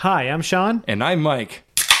Hi, I'm Sean. And I'm Mike.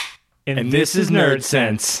 And this is Nerd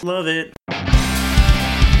Sense. Love it.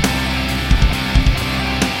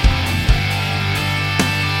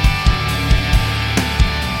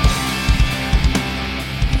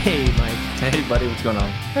 Hey, Mike. Hey, buddy, what's going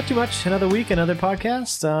on? Not too much. Another week, another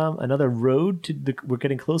podcast, another road to we're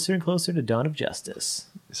getting closer and closer to Dawn of Justice.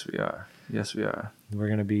 Yes, we are. Yes, we are. We're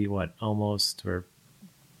going to be, we're about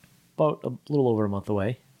a little over a month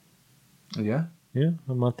away. Yeah? Yeah,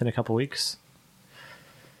 a month and a couple weeks.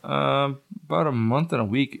 About a month and a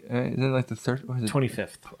week. Isn't it like the third? What is it?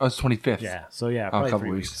 25th. Oh, it's 25th. Yeah, so yeah, Oh, probably a couple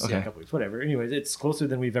 3 weeks. weeks. Okay. Yeah, a couple weeks, whatever. Anyways, it's closer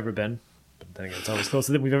than we've ever been. But then again, it's always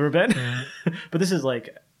closer than we've ever been. But this is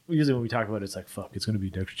like, usually when we talk about it, it's like, fuck, it's going to be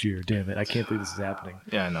next year. Damn it. I can't believe this is happening.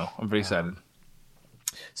 Yeah, I know. I'm very excited.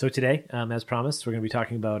 So today, as promised, we're going to be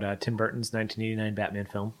talking about Tim Burton's 1989 Batman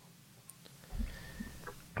film.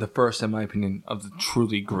 The first, in my opinion, of the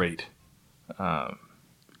truly great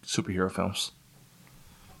superhero films.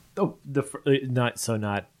 Oh, not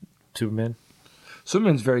Superman.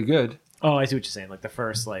 Superman's very good. Oh, I see what you're saying. Like the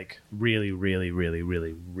first, like really, really, really,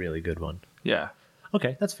 really, really good one. Yeah.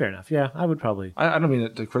 Okay, that's fair enough. Yeah, I would probably. I don't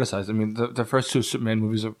mean to criticize. I mean, the first two Superman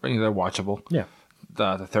movies are they're watchable. Yeah.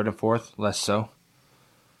 The third and fourth, less so.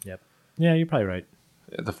 Yep. Yeah, you're probably right.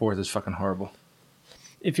 The fourth is fucking horrible.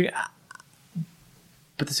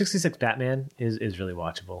 But the '66 Batman is really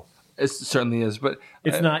watchable. It certainly is, but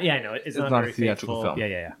It's not. Yeah, I know. It's not not very a theatrical faithful.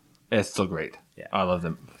 film. Yeah. it's still great. Yeah. I love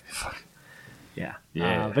them. Yeah.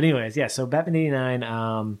 Yeah. But anyways, yeah. So Batman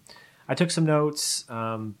 '89. I took some notes.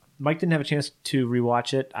 Mike didn't have a chance to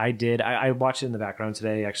rewatch it. I did. I watched it in the background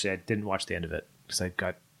today. Actually, I didn't watch the end of it because I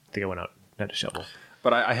think I went out and had a shovel.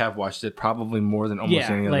 But I have watched it probably more than almost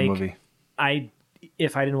any other movie.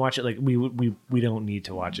 If I didn't watch it, like we don't need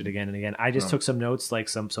to watch it again and again. I just took some notes, like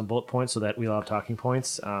some bullet points, so that we'll have talking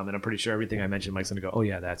points. And I'm pretty sure everything I mentioned, Mike's gonna go, "Oh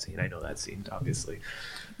yeah, that scene. I know that scene." Obviously,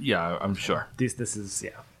 Yeah, I'm sure. this is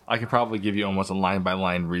yeah. I could probably give you almost a line by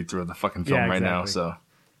line read through of the fucking film right now. So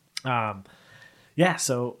Yeah,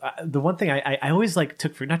 so the one thing I always like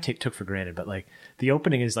took for granted, but like the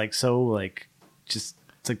opening is like so like just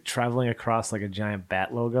it's like traveling across like a giant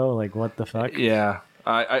bat logo. Like what the fuck? yeah,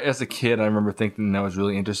 I as a kid I remember thinking that was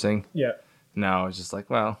really interesting. Yeah. Now it's just like,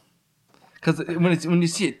 well, because when you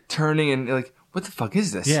see it turning and you're like, what the fuck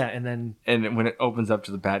is this? Yeah, and then And when it opens up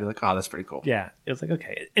to the bat, you're like, oh, that's pretty cool. yeah, it was like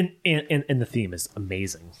okay, and the theme is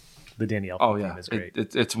amazing. The Danny Elfman Oh yeah, theme is great.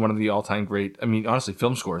 it's one of the all time great. I mean, honestly,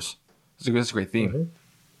 film scores. It's a great theme.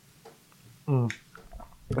 And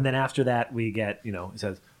then after that, we get, it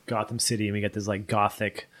says Gotham City, and we get this like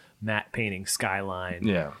gothic matte painting skyline.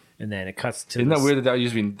 Yeah. And then it cuts to. Isn't that weird that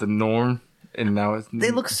used to be the norm, and now it's.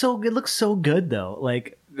 It looks so good though.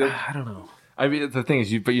 Like I don't know. I mean, the thing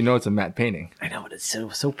is, but you know it's a matte painting. I know, but it's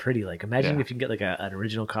so pretty. Like imagine Yeah. if you can get like an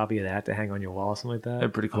original copy of that to hang on your wall or something like that.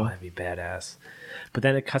 That'd be pretty cool. Oh, that'd be badass. But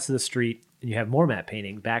then it cuts to the street, and you have more matte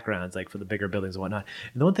painting backgrounds, like for the bigger buildings and whatnot.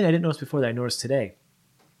 And the one thing I didn't notice before that I noticed today,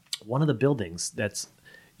 one of the buildings that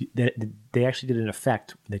they actually did an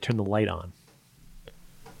effect. They turned the light on.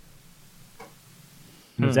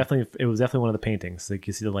 It was definitely one of the paintings. Like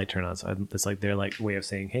you see the light turn on, so it's like their like way of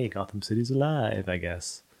saying, "Hey, Gotham City's alive." I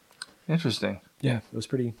guess. Interesting. Yeah, it was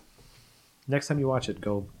pretty. Next time you watch it,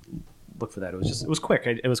 go look for that. It was quick.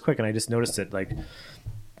 It was quick, and I just noticed it. Like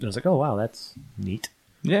I was like, "Oh wow, that's neat."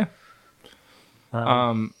 Yeah.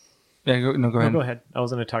 Yeah. Go ahead. Go ahead. I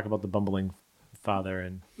was going to talk about the bumbling father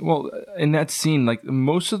and. Well, in that scene, like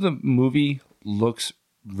most of the movie looks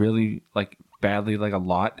really like badly like a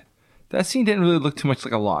lot. That scene didn't really look too much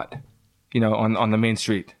like a lot, on the main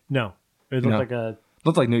street. No, it looked like a.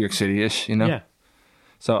 Looked like New York City-ish, Yeah.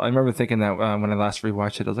 So I remember thinking that when I last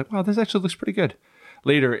rewatched it, I was like, wow, this actually looks pretty good.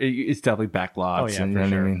 Later, it's definitely backlots. Oh yeah, and, for you know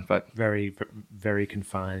sure. what I mean? But very, very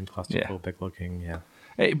confined, claustrophobic looking. Yeah.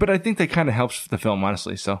 hey, but I think that kind of helps the film,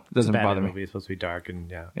 honestly. So it doesn't bother me. Movie. It's supposed to be dark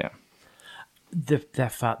and yeah. Yeah,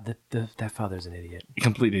 That father's an idiot.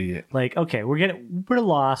 complete idiot. Like, okay, we're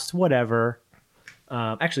lost, whatever.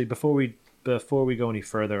 Actually, before we go any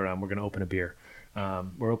further, we're gonna open a beer.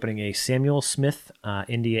 We're opening a Samuel Smith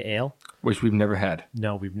India Ale. Which we've never had.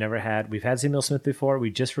 No, we've never had. We've had Samuel Smith before. We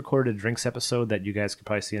just recorded a drinks episode that you guys could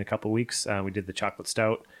probably see in a couple of weeks. We did the chocolate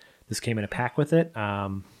stout. This came in a pack with it.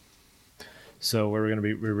 So we're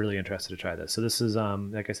really interested to try this. So this is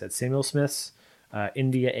like I said, Samuel Smith's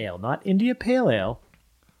India Ale, not India Pale Ale.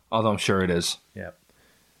 Although I'm sure it is. Yeah,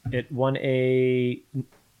 it won a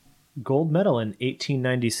gold medal in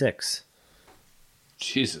 1896.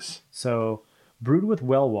 Jesus. So, brewed with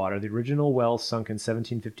well water, the original well sunk in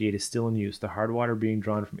 1758 is still in use, the hard water being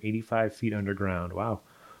drawn from 85 feet underground. Wow.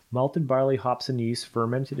 Malted barley, hops, and yeast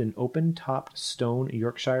fermented in open-topped stone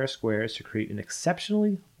Yorkshire squares to create an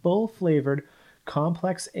exceptionally full-flavored,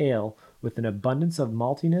 complex ale with an abundance of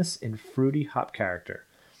maltiness and fruity hop character.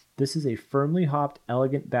 This is a firmly hopped,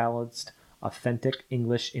 elegant, balanced, authentic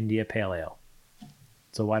English India Pale Ale.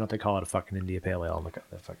 So why don't they call it a fucking India Pale Ale on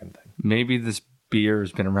the fucking thing? Maybe this beer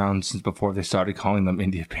has been around since before they started calling them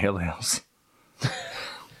India Pale Ales.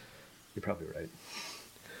 You're probably right.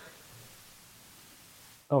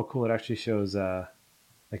 Oh, cool. It actually shows,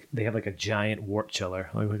 like, they have, like, a giant wort chiller.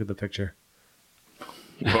 Let me look at the picture.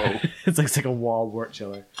 Whoa. It's like a wall wort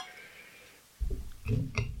chiller.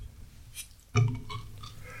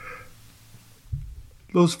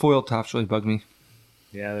 Those foil tops really bug me.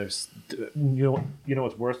 Yeah, there's... You know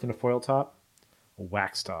what's worse than a foil top? A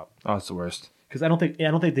wax top. Oh, it's the worst. Because I don't think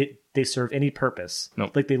they serve any purpose.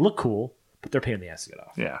 Nope. Like, they look cool, but they're a pain in the ass to get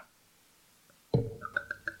off. Yeah.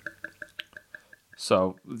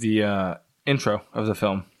 So, the intro of the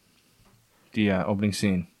film, the opening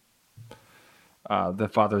scene, the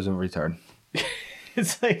father's a retard.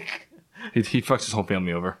 It's like... He fucks his whole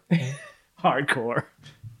family over. Hardcore.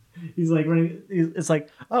 He's like running. It's like,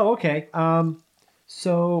 oh, okay.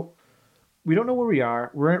 So we don't know where we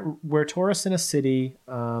are. We're tourists in a city.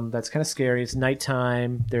 That's kind of scary. It's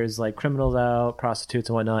nighttime. There's like criminals out, prostitutes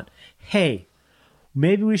and whatnot. Hey,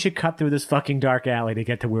 maybe we should cut through this fucking dark alley to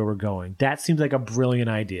get to where we're going. That seems like a brilliant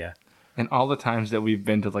idea. And all the times that we've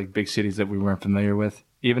been to like big cities that we weren't familiar with,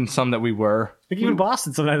 even some that we were. Like even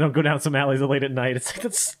Boston, sometimes I don't go down some alleys late at night. It's like,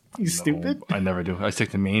 that's stupid. I never do. I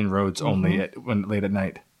stick to main roads only late at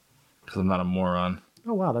night because I'm not a moron.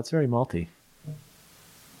 Oh wow, that's very malty.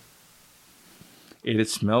 It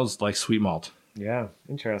smells like sweet malt. Yeah,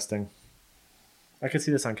 interesting. I could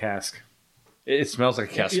see this on cask. It smells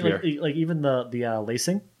like a cask beer. Like even the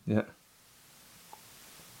lacing. Yeah.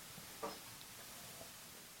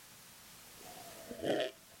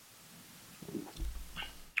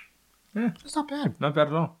 Yeah, It's not bad. not bad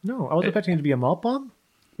at all. No, I was expecting it to be a malt bomb.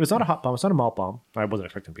 It's not a hot bomb. It's not a malt bomb. I wasn't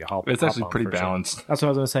expecting it to be a hot bomb. It's actually pretty balanced. That's what I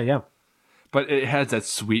was going to say, yeah. But it has that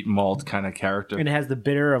sweet malt kind of character. And it has the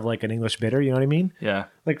bitter of like an English bitter, you know what I mean? Yeah.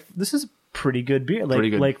 Like this is pretty good beer. Like Pretty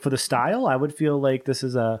good. like for the style, I would feel like this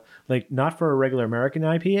is a like not for a regular American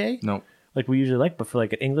IPA. No. Like we usually like, but for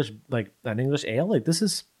like an English ale, like this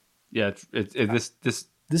is Yeah,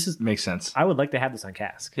 this makes sense. I would like to have this on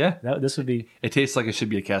cask. Yeah. This would be It tastes like it should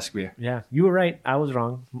be a cask beer. yeah. You were right. I was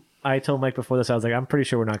wrong. I told Mike before this, I was like, I'm pretty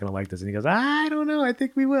sure we're not going to like this. And he goes, I don't know. I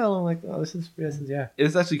think we will. I'm like, oh, this is yeah.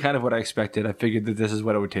 It's actually kind of what I expected. I figured that this is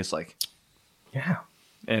what it would taste like. Yeah.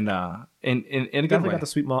 And in a good Definitely way. got the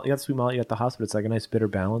sweet malt. You got the sweet malt. You got the hops, but it's like a nice bitter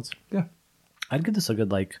balance. Yeah. I'd give this a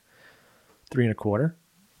good like 3 1/4.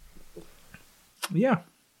 Yeah.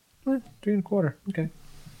 3 1/4. Okay.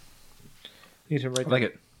 Need to write I like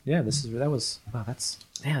it. Yeah, that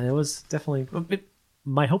was definitely.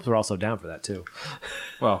 My hopes were also down for that too.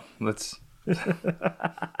 Well, let's... we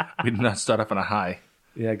did not start off on a high.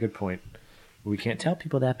 Yeah, good point. We can't tell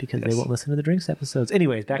people that because they won't listen to the drinks episodes.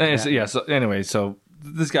 Anyways, back to that. So anyway, so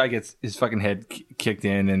this guy gets his fucking head kicked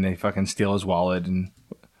in and they fucking steal his wallet and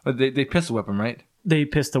they pistol whip him, right? They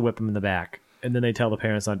pistol whip him in the back, and then they tell the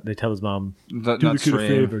parents. They tell his mom, Not "Do the kid a scream.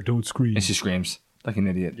 favor, don't scream." And she screams like an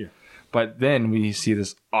idiot. Yeah. But then we see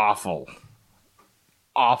this awful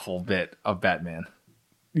bit of Batman.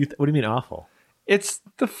 What do you mean awful? It's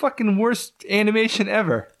the fucking worst animation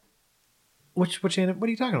ever. What are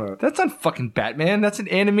you talking about? That's not fucking Batman. That's an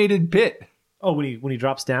animated bit. Oh, when he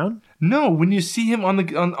drops down. No, when you see him on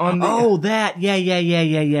the Oh, that. Yeah.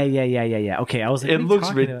 Okay, I was like, it what are you looks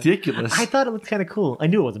talking about? ridiculous. I thought it was kind of cool. I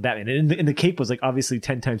knew it wasn't Batman, and the cape was like obviously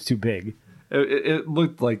 10 times too big. It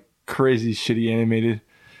looked like crazy shitty animated.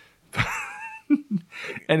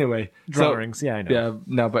 Anyway, Drawings, yeah, I know. Yeah,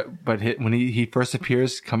 no, but when he first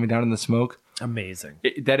appears coming down in the smoke, Amazing.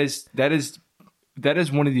 that is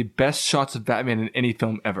one of the best shots of Batman in any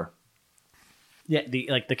film ever. Yeah,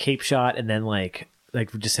 the cape shot, and then like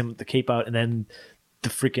just him with the cape out, and then the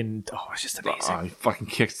freaking it's just amazing. Oh, he fucking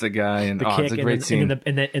kicks the guy, and The kick, it's a great scene.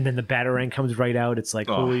 and then the batarang comes right out. It's like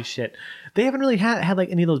holy shit. They haven't really had like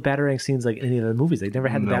any of those batarang scenes like in any of the movies. They've never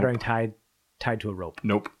had the Nope. batarang tied to a rope.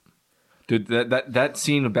 Nope. Dude, that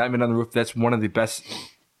scene of Batman on the roof, that's one of the best.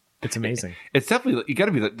 It's amazing. It's definitely, you got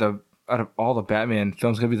to be the out of all the Batman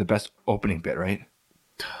films, got to be the best opening bit, right?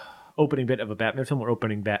 Opening bit of a Batman film or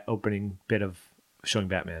opening bit of showing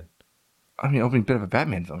Batman? I mean, opening bit of a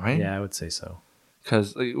Batman film, right? Yeah, I would say so.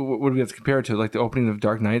 Because what do we have to compare it to? Like the opening of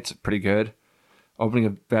Dark Knight's pretty good. Opening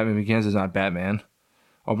of Batman Begins is not Batman.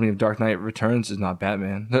 Opening of Dark Knight Returns is not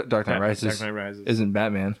Batman. Dark Knight Rises Dark Knight Rises. isn't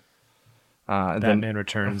Batman. Batman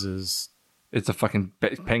Returns is it's a fucking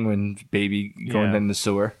penguin baby going in the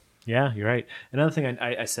sewer. Yeah, you're right. Another thing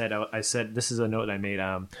I said this is a note that I made.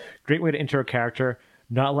 Great way to enter a character.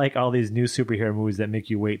 Not like all these new superhero movies that make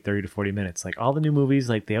you wait 30 to 40 minutes. Like all the new movies,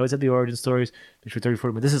 like they always have the origin stories for 30 to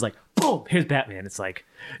 40 minutes. This is like, boom, here's Batman. It's like,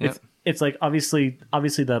 it's like obviously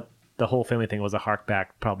the whole family thing was a hark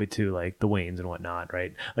back probably to like the Waynes and whatnot,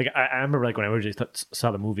 right? Like I remember like when I originally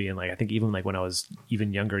saw the movie, and like I think even like when I was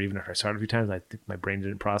even younger, even if I started a few times, I think my brain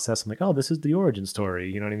didn't process. I'm like, oh, this is the origin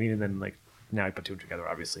story, you know what I mean? And then like now I put two together,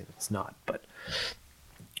 obviously it's not, but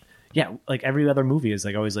yeah, like every other movie is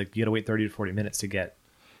like always like you gotta wait 30 to 40 minutes to get.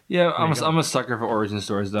 Yeah, I'm a sucker for origin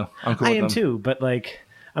stories though. I'm cool I with am them. too, but like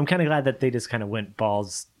I'm kind of glad that they just kind of went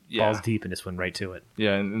balls deep and just went right to it.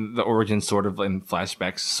 Yeah, and the origin sort of in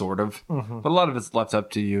flashbacks, sort of. Mm-hmm. But a lot of it's left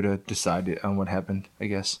up to you to decide on what happened, I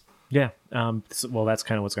guess. Yeah. Well, that's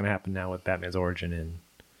kind of what's going to happen now with Batman's origin and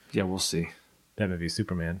Yeah, we'll see. Batman v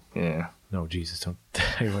Superman. Yeah. No, Jesus, don't.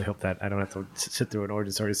 I really hope that I don't have to sit through an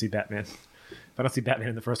origin story to see Batman. If I don't see Batman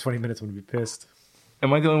in the first 20 minutes, I'm going to be pissed.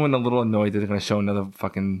 Am I the only one a little annoyed that they're going to show another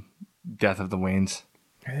fucking death of the Waynes?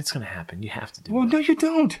 It's going to happen. You have to do Well, it. no, you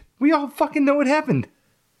don't. We all fucking know what happened.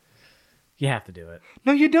 You have to do it.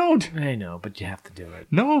 No, you don't. I know, but you have to do it.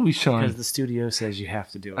 No, Sean. Because the studio says you have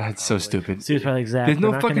to do it. That's so stupid. The studio's probably exact. There's no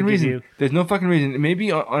We're not fucking gonna give reason. you- There's no fucking reason.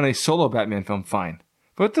 Maybe on a solo Batman film, fine.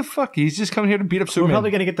 But what the fuck? He's just coming here to beat up We're Superman.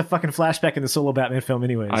 probably going to get the fucking flashback in the solo Batman film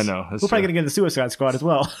anyways. I know, We're that's probably true. going to get the Suicide Squad as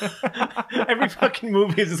well. Every fucking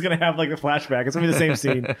movie is just going to have like the flashback. It's going to be the same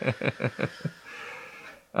scene.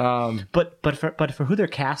 But for who they're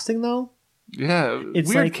casting though, Yeah, it's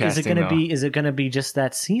weird like casting, is it gonna be just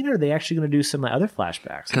that scene, or are they actually gonna do some other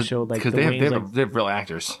flashbacks and show like the they Waynes, have real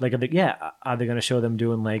actors. like are they gonna show them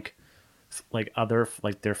doing like other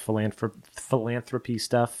like their philanthropy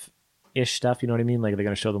stuff ish stuff? You know what I mean? Like are they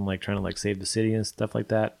gonna show them like trying to like save the city and stuff like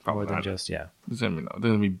that, Probably or than not. just There's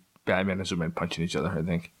gonna be Batman and Superman punching each other, I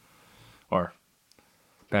think, or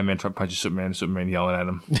Batman punches Superman and Superman yelling at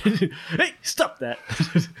him. hey, stop that!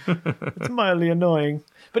 It's mildly annoying.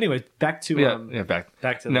 But anyway, back to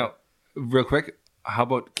back to now, real quick. How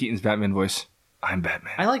about Keaton's Batman voice? I'm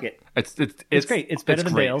Batman. I like it. It's great. It's better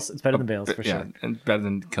than great. Bale's. It's better than Bale's for sure. And better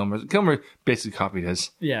than Kilmer's. Kilmer basically copied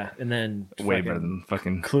his. Yeah, and then Way better than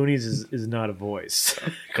fucking. Clooney's is not a voice.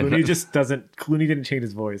 Clooney just doesn't. Clooney didn't change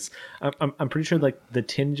his voice. I'm pretty sure like the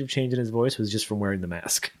tinge of change in his voice was just from wearing the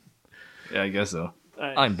mask. Yeah, I guess so.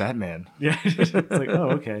 I'm Batman. Yeah, it's like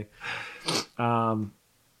oh okay.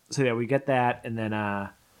 So yeah, we get that, and then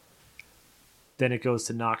it goes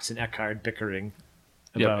to Knox and Eckhart bickering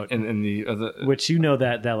about and the other. which you know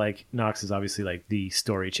that like Knox is obviously like the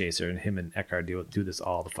story chaser, and him and Eckhart do this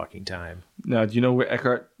all the fucking time. Now, do you know where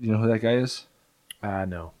Eckhart? Do you know who that guy is?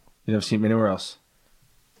 No. You never seen him anywhere else.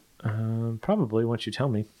 Probably once you tell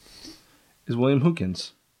me. Is William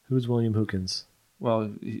Hookins. Who's William Hookins?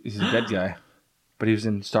 Well, he's a dead guy, but he was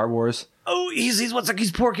in Star Wars. Oh, he's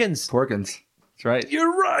Porkins. Porkins. That's right.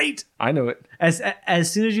 You're right. I know it.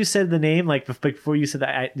 As soon as you said the name, like before you said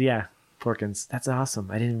that, Porkins. That's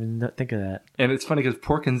awesome. I didn't even think of that. And it's funny because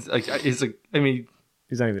Porkins, like, is like, I mean,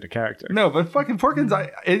 He's not even a character. no, but fucking Porkins,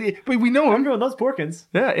 but we know him. Everyone loves Porkins.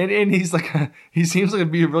 Yeah, and he's like, he seems like to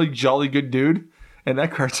be a really jolly good dude, and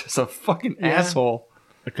Eckhart's just a fucking asshole.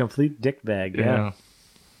 A complete dickbag. Yeah.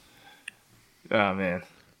 Oh man.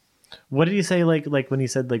 What did he say? Like when he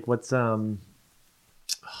said like what's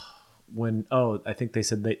when I think they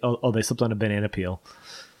said they slipped on a banana peel.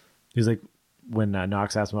 He's like when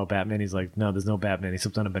Knox asked him about Batman, he's like, no, there's no Batman. He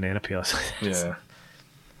slipped on a banana peel. Yeah.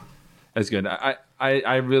 That's good.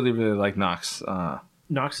 I really really like Knox.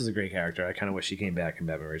 Knox is a great character. I kind of wish he came back in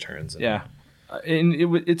Batman Returns. Yeah. And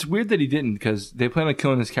it's weird that he didn't because they plan on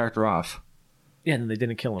killing his character off. Yeah, and they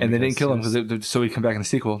didn't kill him. And they didn't kill him because so he'd come back in the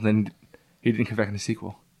sequel. Then he didn't come back in the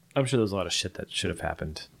sequel. I'm sure there's a lot of shit that should have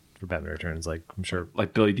happened for Batman Returns. Like I'm sure,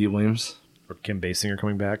 Like Billy D. Williams. or Kim Basinger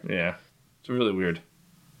coming back. Yeah. It's really weird.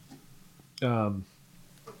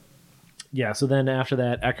 Yeah. So then after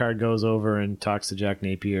that, Eckhart goes over and talks to Jack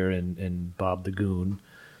Napier and Bob the Goon.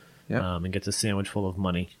 Yeah. And gets a sandwich full of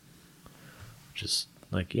money. Just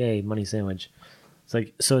like, yay, money sandwich.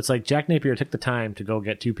 It's like Jack Napier took the time to go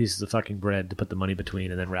get 2 pieces of fucking bread to put the money between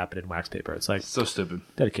and then wrap it in wax paper. It's like So stupid.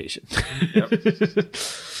 dedication. Yep.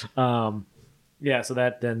 Yeah, so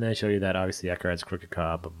then they show you that obviously Eckhart's crooked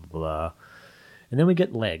cop, blah, blah, blah. And then we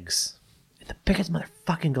get Legs. The biggest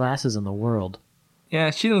motherfucking glasses in the world. Yeah,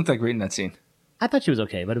 she didn't look that great in that scene. I thought she was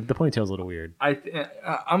okay, but the ponytail's a little weird.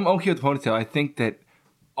 I'm okay with the ponytail. I think that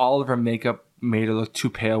all of her makeup made her look too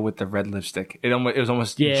pale with the red lipstick. It was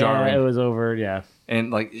almost Yeah, jarring. it was over, yeah. And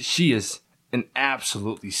like she is an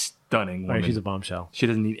absolutely stunning woman. Right, she's a bombshell. She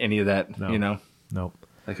doesn't need any of that, No. you know. Nope.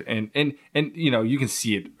 Like and you know you can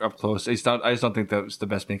see it up close. I just don't think that was the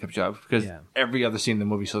best makeup job because every other scene in the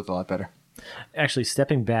movie looked a lot better. Actually,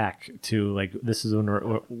 stepping back to like this is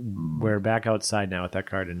when we're back outside now with that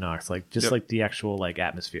card in Knox. Like just like the actual like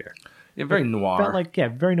atmosphere. Yeah, very noir. Felt like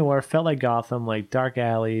very noir. Felt like Gotham, like dark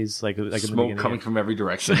alleys, like smoke coming from every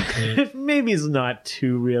direction. Maybe it's not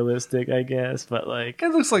too realistic, I guess, but like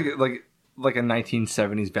It looks like a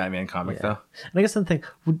 1970s Batman comic though. And I guess something,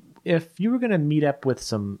 if you were going to meet up with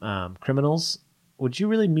some criminals, would you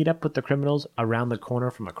really meet up with the criminals around the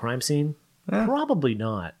corner from a crime scene? Probably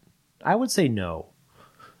not. I would say no.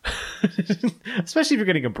 Especially if you're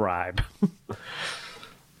getting a bribe.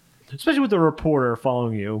 Especially with a reporter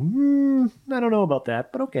following you. I don't know about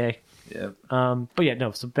that, but okay. Yeah. But yeah,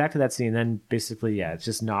 no. So back to that scene. Then basically, yeah, it's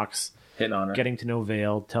just Knox hitting on her, getting to know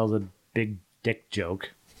Vale, tells a big dick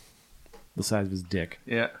joke, the size of his dick.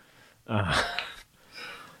 Yeah.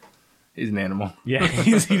 He's an animal. Yeah,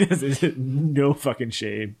 he does no fucking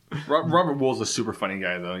shame. Robert Wuhl's a super funny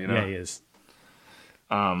guy, though. You know. Yeah, he is.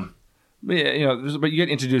 But yeah, you know, but you get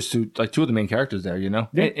introduced to like two of the main characters there, you know,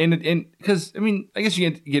 and because I mean, I guess you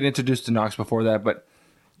get introduced to Knox before that, but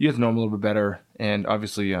you get to know him a little bit better, and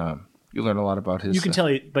obviously, you learn a lot about his. You can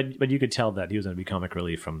tell, but you could tell that he was going to be comic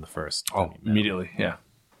relief from the first. Oh, immediately, yeah.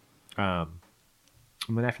 And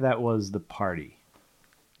then after that was the party.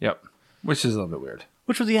 Yep, which is a little bit weird.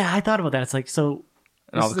 Which was I thought about that. It's like so.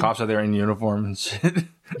 And all the cops are there in uniform and shit.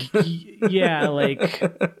 Yeah, like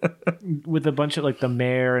with a bunch of like the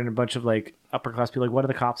mayor and a bunch of like upper class people. Like, what do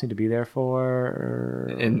the cops need to be there for?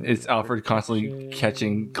 And it's Alfred constantly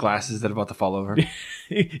catching glasses that are about to fall over.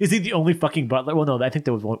 Is he the only fucking butler? Well, no, I think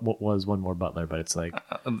there was one more butler, but it's like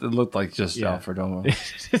it looked like just Alfred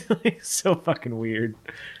almost. Like, so fucking weird.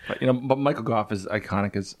 But but Michael Goff is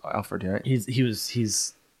iconic as Alfred, right?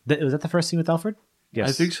 Was that the first scene with Alfred? Yes,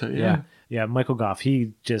 I think so. Yeah. Yeah, Michael Goff.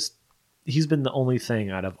 He's been the only thing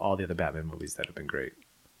out of all the other Batman movies that have been great.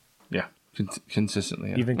 Yeah,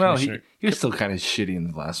 consistently. Yeah. Even he was still kind of shitty in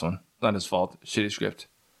the last one. Not his fault. Shitty script.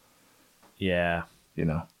 Yeah, you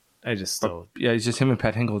know. I just still. But, yeah, it's just him and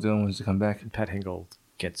Pat Hingle the only ones to come back. Pat Hingle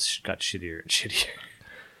got shittier and shittier.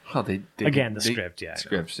 Well, they script. Yeah,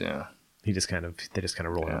 scripts. Yeah. They just kind of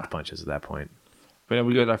rolling with the punches at that point. But yeah,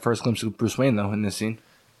 we got our first glimpse of Bruce Wayne though in this scene.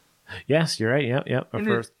 Yes, you're right. Yep.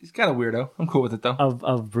 He's kind of weirdo. I'm cool with it though.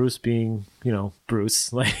 Of Bruce being,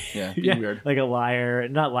 Bruce, like being weird, like a liar,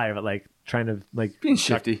 not liar, but like trying to like being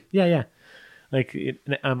shifty. Yeah. Like, do you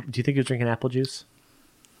think he was drinking apple juice?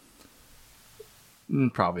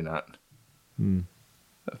 Probably not.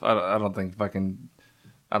 I don't think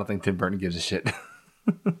Tim Burton gives a shit.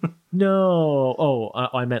 No. Oh,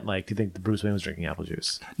 I meant like, do you think the Bruce Wayne was drinking apple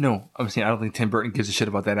juice? No, I'm saying I don't think Tim Burton gives a shit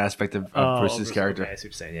about that aspect of Bruce's character. Okay, I see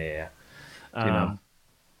what you're saying. Yeah.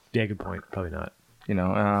 Yeah, good point. Probably not.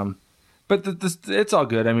 But it's all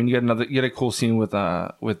good. I mean, you get a cool scene with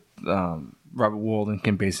Robert Wuhl and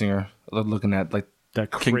Kim Basinger looking at like the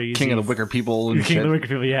crazy King of the Wicker People and King of the Wicker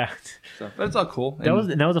People. Yeah, so, but it's all cool. That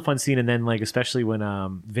was a fun scene. And then like especially when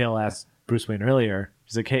Vale asked Bruce Wayne earlier,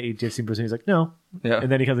 he's like, "Hey, do you see Bruce Wayne?" He's like, "No." Yeah. And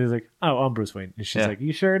then he comes in, he's like, "Oh, I'm Bruce Wayne." And she's like,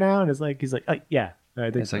 "You sure now?" And he's like, "Oh, yeah,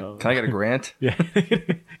 I think so." Like, can I get a grant? Yeah,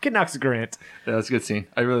 get Knox a grant. Yeah, that's a good scene.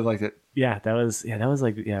 I really liked it. Yeah, that was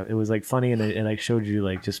like it was like funny, and I showed you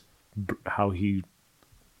like just how he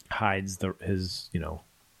hides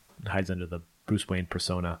hides under the Bruce Wayne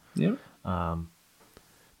persona. Yeah.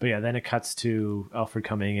 But yeah, then it cuts to Alfred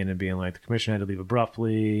coming in and being like, the commissioner had to leave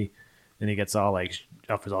abruptly. And he gets all like,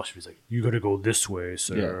 Alfred's all shifty. He's like, "You gotta go this way,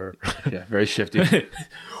 sir." Yeah, very shifty.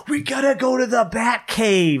 We gotta go to the Bat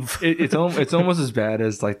Cave. It's almost as bad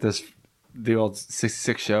as like the old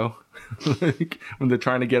 66 show. Like, when they're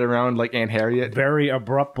trying to get around like Aunt Harriet. Very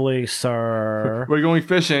abruptly, sir. We're going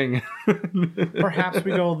fishing. Perhaps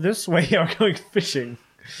we go this way. We're going fishing.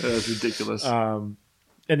 That's ridiculous.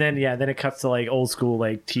 And then it cuts to like old school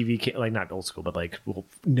like TV, like not old school, but like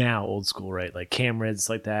now old school, right? Like cameras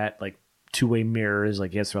like that, like two-way mirrors,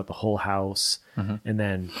 like he has throughout the whole house. And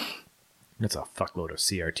then it's a fuckload of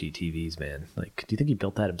CRT TVs, man. Like, do you think he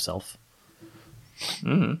built that himself?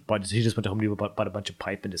 But he just went to Home Depot, bought a bunch of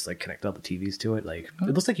pipe, and just like connected all the TVs to it. Like,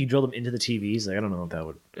 it looks like he drilled them into the TVs. Like, I don't know if that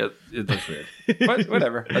would. It looks weird, but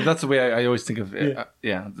whatever. That's the way I always think of it.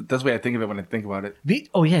 Yeah, that's the way I think of it when I think about it.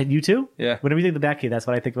 Oh yeah, you too. Yeah. Whenever you think of the Batcave, that's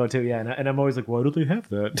what I think about too. Yeah, and I'm always like, why do they have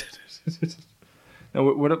that?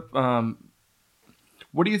 Now,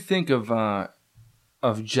 what do you think of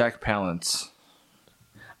Jack Palance?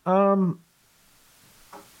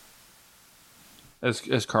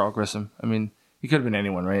 As Carl Grissom. I mean, he could have been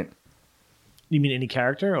anyone, right? You mean any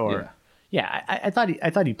character, or Yeah, I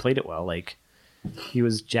thought he played it well. Like he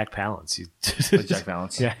was Jack Palance. Like Jack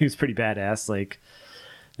Palance. Yeah, he was pretty badass. Like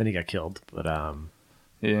then he got killed, but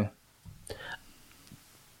Yeah.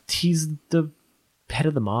 he's the head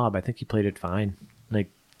of the mob. I think he played it fine. Like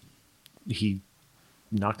he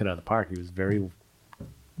knocked it out of the park. He was very.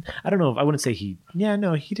 I don't know if I wouldn't say he. Yeah,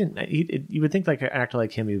 no, he didn't. You would think like an actor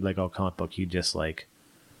like him, he'd be like, oh, comic book. He'd just like,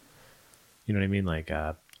 you know what I mean? Like,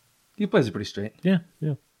 He plays it pretty straight. yeah.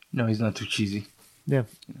 No, he's not too cheesy. Yeah.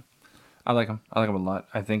 I like him. I like him a lot.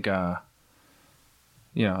 I think, I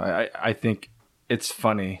think it's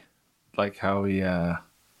funny, like how he,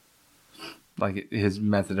 like his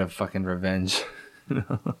method of fucking revenge.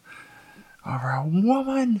 Over a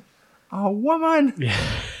woman. Yeah.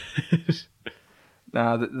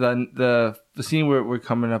 The scene where we're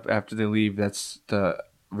coming up after they leave, that's the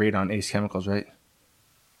raid on Ace Chemicals, right?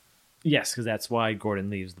 Yes, because that's why Gordon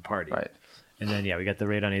leaves the party. Right. And then, yeah, we got the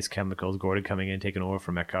raid on Ace Chemicals, Gordon coming in, taking over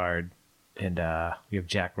from Eckhart, and we have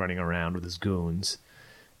Jack running around with his goons.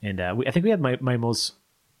 And I think we had my most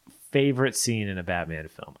favorite scene in a Batman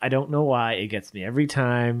film. I don't know why. It gets me every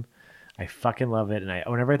time. I fucking love it. And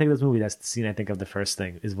whenever I think of this movie, that's the scene I think of the first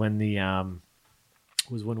thing, is when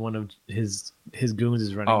when one of his goons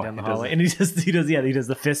is running down the hallway. And he does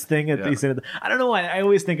the fist thing at the end. I don't know why. I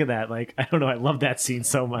always think of that. Like, I don't know. I love that scene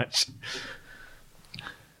so much.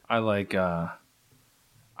 I like, I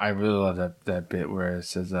really love that bit where it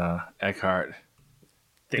says, Eckhart,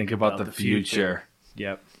 think about the future.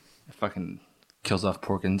 Yep. It fucking kills off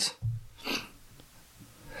Porkins.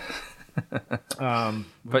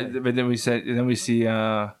 But then we see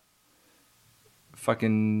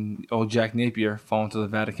fucking old Jack Napier fall into the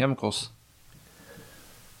vat of chemicals.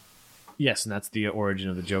 Yes, and that's the origin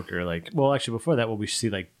of the Joker. Like, well, actually, before that, we see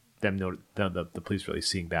like them the police really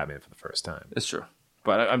seeing Batman for the first time. It's true,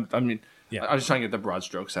 but I mean, yeah, I'm just trying to get the broad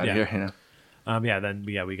strokes out of here. You know. Then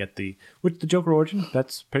we get the Joker origin.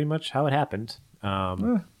 That's pretty much how it happened.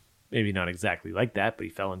 Maybe not exactly like that, but he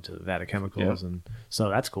fell into the vat of chemicals, and so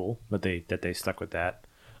that's cool. But they stuck with that.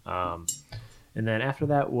 And then after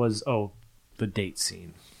that was the date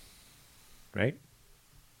scene, right?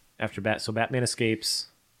 So Batman escapes,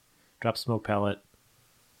 drops smoke pellet.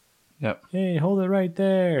 Yep. Hey, hold it right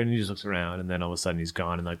there, and he just looks around, and then all of a sudden he's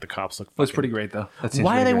gone, and like the cops look. That's pretty great though.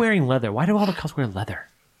 Why are they wearing leather? Why do all the cops wear leather?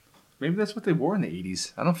 Maybe that's what they wore in the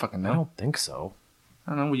 80s. I don't fucking know. I don't think so.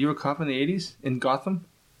 I don't know. Were you a cop in the 80s in Gotham?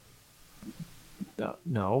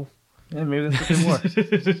 No. Yeah, maybe that's what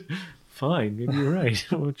they wore. Fine, maybe you're right.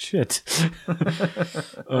 Oh shit.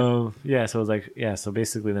 So it was like, so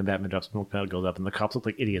basically then Batman drops smoke pellet, goes up, and the cops look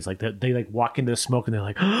like idiots. Like they like walk into the smoke and they're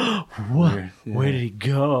like, what? Yeah. Where did he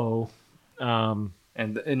go? And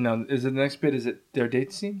now is it the next bit? Is it their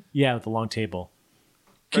date scene? Yeah, with the long table.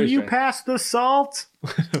 Can you pass the salt?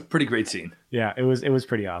 Pretty great scene. Yeah, it was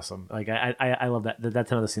pretty awesome. Like I love that.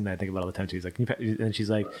 That's another scene that I think about all the time too. He's like, and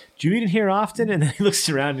she's like, do you eat in here often? And then he looks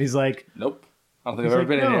around and he's like, nope. I don't think I've ever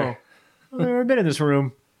been in here. I've never been in this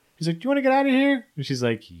room. He's like, do you want to get out of here? And she's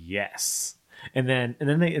like, yes. And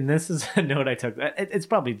this is a note I took. It's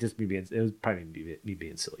probably just me being. It was probably me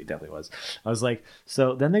being silly. It definitely was. I was like,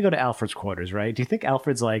 so then they go to Alfred's quarters, right? Do you think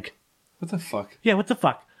Alfred's like, what the fuck? Yeah, what the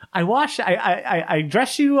fuck? I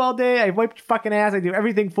dress you all day. I wipe your fucking ass. I do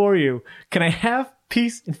everything for you. Can I have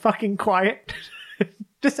peace and fucking quiet?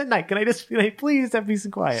 Just at night. Can I please have peace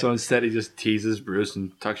and quiet? So instead, he just teases Bruce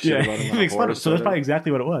and talks shit about him. Makes fun of. So that's probably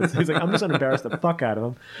exactly what it was. He's like, I'm just gonna embarrass the fuck out of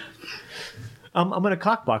him. I'm gonna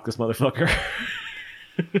cockblock this motherfucker.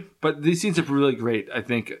 But these scenes are really great. I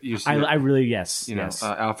think I really yes.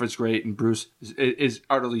 Alfred's great and Bruce is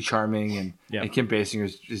utterly charming and Kim Basinger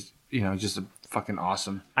is just a fucking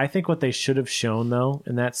awesome. I think what they should have shown though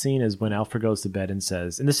in that scene is when Alfred goes to bed and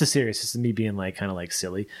says, and this is serious. This is me being like kind of like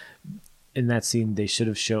silly. In that scene, they should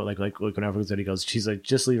have shown like when Alfred goes to bed, he goes, she's like,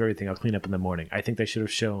 just leave everything. I'll clean up in the morning. I think they should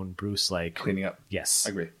have shown Bruce like cleaning up. Yes,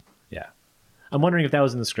 I agree. Yeah, I'm wondering if that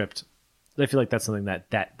was in the script. I feel like that's something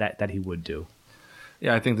that he would do.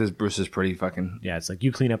 Yeah, I think this Bruce is pretty fucking. Yeah, it's like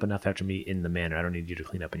you clean up enough after me in the manor. I don't need you to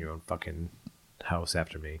clean up in your own fucking house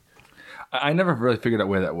after me. I never really figured out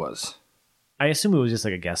where that was. I assume it was just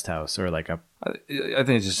like a guest house or like a. I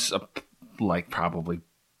think it's just probably.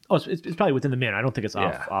 Oh, it's probably within the manor. I don't think it's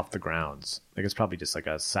off the grounds. Like it's probably just like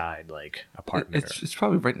a side like apartment. It's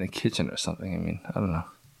probably right in the kitchen or something. I mean, I don't know.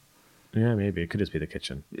 Yeah, maybe it could just be the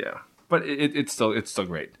kitchen. Yeah, but it's still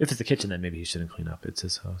great. If it's the kitchen, then maybe he shouldn't clean up. It's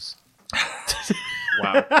his house.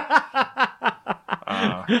 Wow.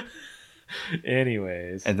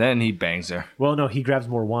 Anyways. And then he bangs her. Well, no, he grabs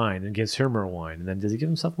more wine and gives her more wine. And then does he give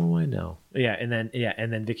himself more wine? No. And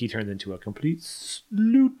then Vicky turns into a complete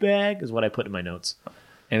loot bag is what I put in my notes.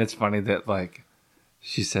 And it's funny that like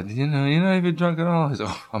she said, you're not even drunk at all. He's like,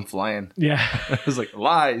 oh, I'm flying. Yeah. I was like,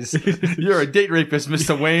 lies. You're a date rapist,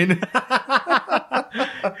 Mr. Wayne.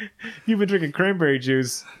 You've been drinking cranberry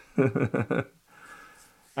juice. Yeah,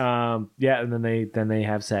 and then they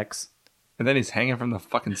have sex. And then he's hanging from the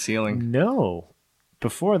fucking ceiling. No.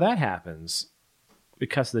 Before that happens, it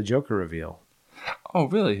cuts to the Joker reveal. Oh,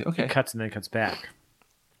 really? Okay. It cuts and then it cuts back.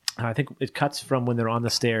 I think it cuts from when they're on the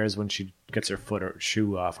stairs when she gets her foot or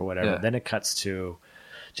shoe off or whatever. Yeah. Then it cuts to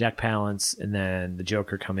Jack Palance and then the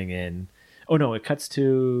Joker coming in. Oh, no, it cuts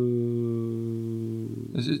to...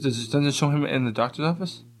 Doesn't it show him in the doctor's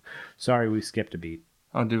office? Sorry, we skipped a beat.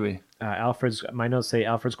 Oh, do we? My notes say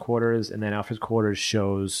Alfred's quarters, and then Alfred's quarters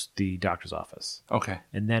shows the doctor's office. Okay.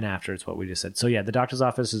 And then after it's what we just said. So yeah, the doctor's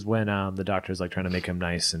office is when the doctor's like trying to make him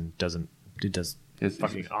nice and does a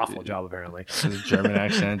fucking awful job apparently. His German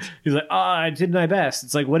accent. He's like, I did my best.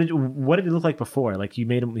 It's like, what did it look like before? Like you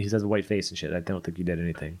made him, he has a white face and shit. I don't think he did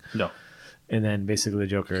anything. No. And then basically the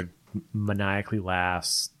Joker maniacally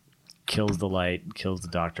laughs, kills the light, kills the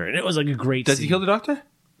doctor. And it was like a great Does scene. he kill the doctor?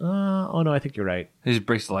 Oh no, I think you're right. He just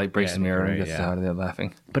breaks the light, breaks Yeah, the mirror, right, and gets out of there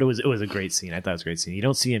laughing. But it was a great scene. I thought it was a great scene. You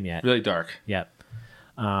don't see him yet. Really dark. Yep.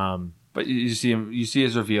 But you see him. You see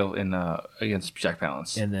his reveal in against Jack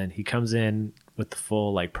Palance. And then he comes in with the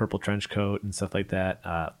full like purple trench coat and stuff like that.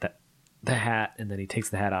 The hat, and then he takes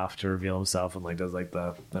the hat off to reveal himself and like does like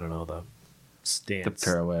the stance, The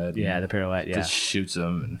pirouette. Yeah, the pirouette. Yeah, Just shoots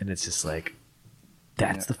him. and it's just like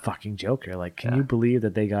that's the fucking Joker. Like, can you believe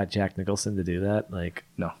that they got Jack Nicholson to do that? Like,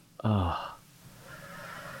 No.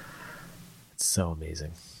 it's so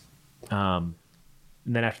amazing. And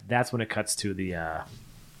then after that's when it cuts to the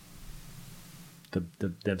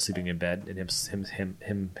them sleeping in bed and him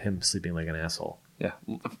sleeping like an asshole. Yeah.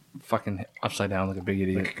 Fucking upside down like a big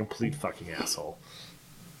idiot. Like a complete fucking asshole.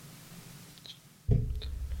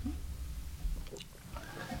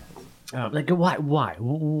 Like why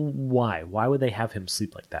would they have him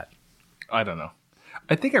sleep like that? I don't know.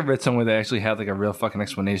 I think I read somewhere they actually had like a real fucking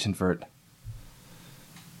explanation for it.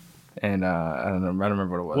 And I don't know. I don't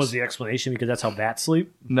remember what it was. Was the explanation because that's how bats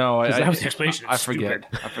sleep? No, that was the explanation. I It's forget.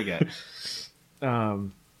 stupid. I forget.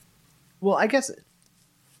 Well, I guess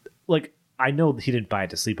like I know he didn't buy it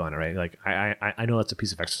to sleep on it, right? Like I know that's a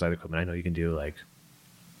piece of exercise equipment. I know you can do like,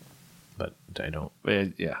 but I don't.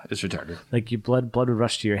 Yeah, it's retarded. Like your blood would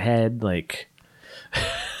rush to your head, like.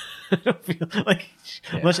 I don't feel like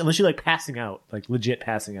unless you're like passing out, like legit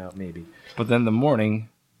passing out, maybe. But then the morning,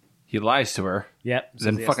 he lies to her. Yep.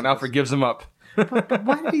 Then fucking Alfred gives him up But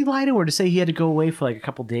why did he lie to her to say he had to go away for like a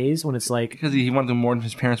couple days when it's like? because he wanted to mourn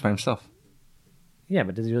his parents by himself. Yeah,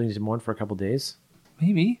 but does he really need to mourn for a couple days?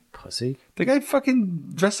 Maybe Pussy. the guy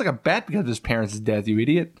fucking dressed like a bat because his parents' death. You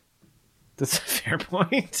idiot! That's a fair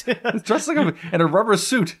point. He's dressed like in a rubber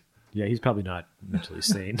suit. Yeah, he's probably not mentally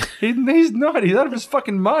sane. He's not. He's out of his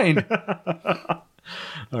fucking mind.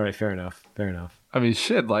 All right, fair enough. Fair enough. I mean,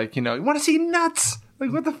 shit. Like, you want to see nuts?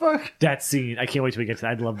 Like, what the fuck? That scene, I can't wait till we get to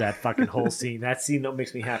that. I love that fucking whole scene. That scene that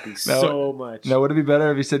makes me happy so much. Now, would it be better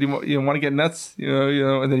if he said, you want to get nuts? You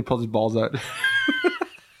know, and then he pulls his balls out.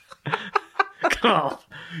 Oh,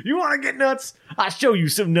 you want to get nuts? I'll show you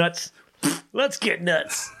some nuts. Let's get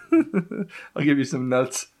nuts. I'll give you some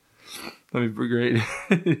nuts. That'd be great.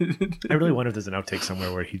 I really wonder if there's an outtake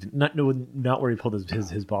somewhere where he did not where he pulled his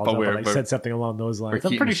balls But out, where- but like said something along those lines.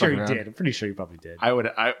 I'm Keaton pretty was sure he fucking around. did. I'm pretty sure he probably did. I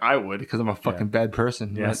would because I'm a fucking bad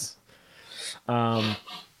person. Yes.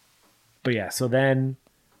 But yeah, so then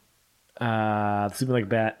sleeping like a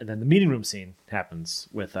bat, and then the meeting room scene happens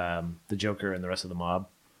with the Joker and the rest of the mob.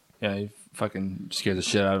 Yeah, he fucking scares the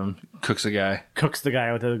shit out of him. Cooks a guy. Cooks the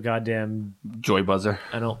guy with a goddamn. Joy buzzer.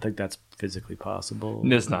 I don't think that's physically possible.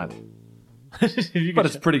 It's not. If you But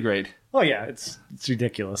could it's pretty great. Oh yeah, it's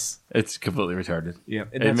ridiculous. It's completely retarded. Yeah,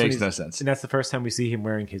 It makes no sense. And that's the first time we see him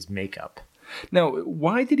wearing his makeup. Now,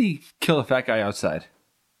 why did he kill a fat guy outside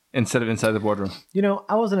instead of inside the boardroom? You know,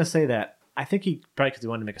 I was gonna say that. I think he probably because he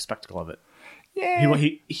wanted to make a spectacle of it. Yeah.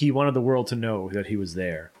 He wanted the world to know that he was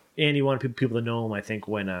there, and he wanted people to know him. I think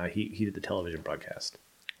when he did the television broadcast.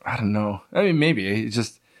 I don't know. I mean, maybe. It's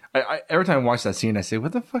just I every time I watch that scene, I say,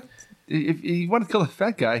 "What the fuck? If he wanted to kill a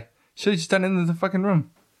fat guy, should have just done it in the fucking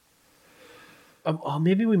room."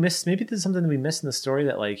 Maybe we missed. Maybe there's something that we missed in the story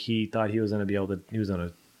that like he thought he was gonna be able to. He was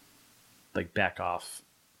gonna like back off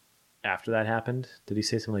after that happened. Did he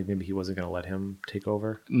say something like maybe he wasn't gonna let him take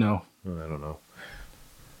over? No. Oh, I don't know.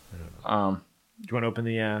 Do you want to open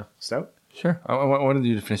the stout? Sure. I wanted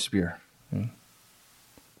you to finish the beer.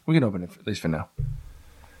 We can open it at least for now.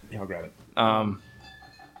 Yeah, I'll grab it.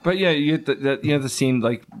 But yeah, you get the scene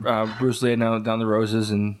like Bruce laying down the roses,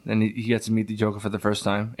 and he gets to meet the Joker for the first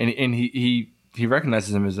time, and he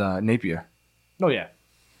recognizes him as Napier. Oh yeah,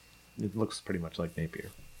 it looks pretty much like Napier.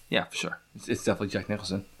 Yeah, for sure. It's definitely Jack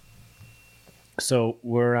Nicholson. So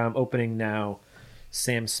we're opening now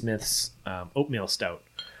Sam Smith's oatmeal stout,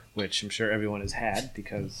 which I'm sure everyone has had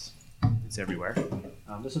because it's everywhere.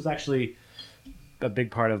 This was actually a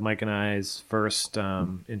big part of Mike and I's first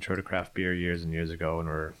intro to craft beer years and years ago when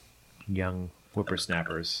we were young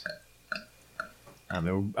whippersnappers.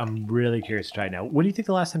 I'm really curious to try it now. What do you think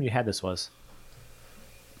the last time you had this was?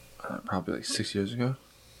 Probably like 6 years ago.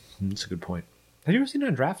 That's a good point. Have you ever seen it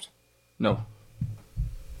on draft? No.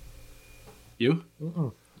 You?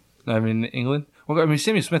 I mean, England? Well, I mean,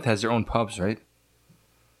 Sammy Smith has their own pubs, right?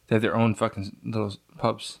 They have their own fucking little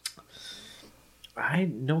pubs. I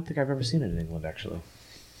don't think I've ever seen it in England, actually.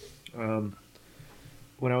 When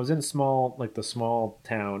I was in the small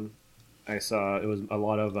town, I saw it was a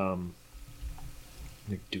lot of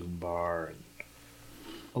like Doom Bar, and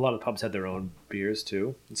a lot of pubs had their own beers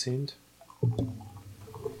too. It seemed,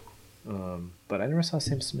 but I never saw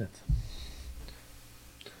Sam Smith.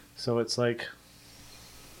 So it's like,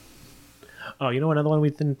 oh, you know, another one we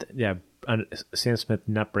didn't. Yeah, Sam Smith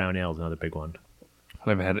Nut Brown Ale is another big one. I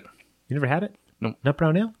never had it. You never had it? Nope. Nut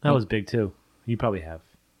Brown Ale? That Nope. was big too. You probably have.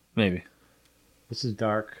 Maybe. This is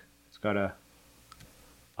dark. It's got a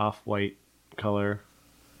off-white color.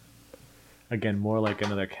 Again, more like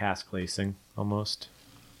another cask lacing, almost.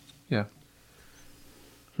 Yeah.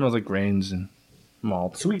 Smells like grains and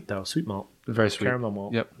malt. Sweet, though. Sweet malt. Very sweet. Caramel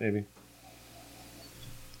malt. Yep. Maybe.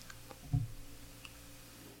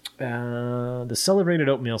 The Celebrated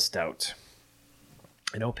Oatmeal Stout.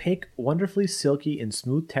 An opaque, wonderfully silky and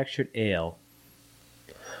smooth textured ale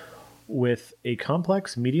with a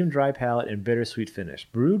complex, medium dry palate and bittersweet finish.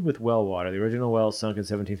 Brewed with well water. The original well sunk in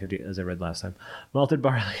 1750, as I read last time. Malted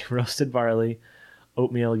barley, roasted barley,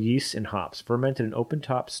 oatmeal, yeast, and hops. Fermented in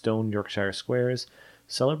open-top stone Yorkshire squares.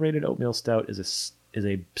 Celebrated Oatmeal Stout is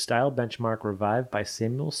a style benchmark revived by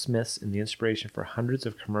Samuel Smith's and the inspiration for hundreds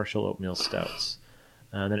of commercial oatmeal stouts.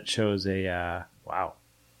 And then it shows a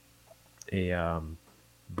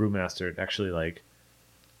brewmaster actually like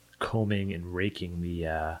combing and raking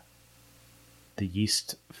the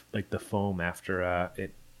yeast, like the foam after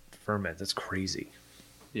it ferments. It's crazy.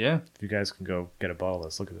 Yeah. If you guys can go get a bottle of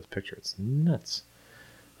this, look at this picture. It's nuts.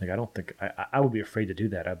 Like, I don't think I would be afraid to do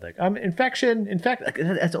that. I'd be like, infection. In fact, like,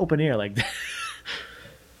 that's open air. Like,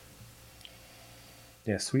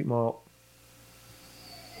 yeah, sweet malt.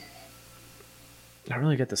 I don't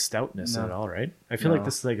really get the stoutness at all, right? I feel like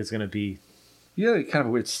this is gonna be. Yeah, like kind of a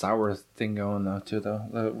weird sour thing going though too, though.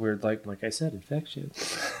 The weird like I said, infection.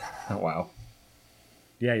 Oh wow.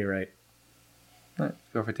 Yeah, you're right. All right,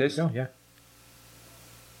 go for a taste. Oh yeah.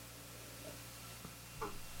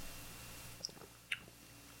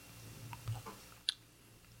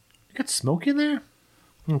 You got smoke in there?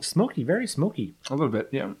 Smoky, very smoky. A little bit,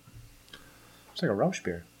 yeah. It's like a Rausch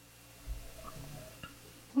beer.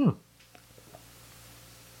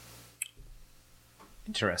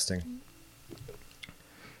 Interesting.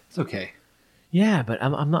 It's okay. Yeah, but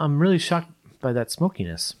I'm really shocked by that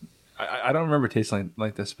smokiness. I don't remember tasting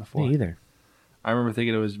like this before. Me either. I remember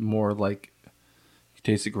thinking it was more like you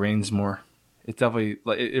taste the grains more. It's definitely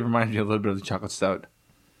like it reminds me a little bit of the chocolate stout.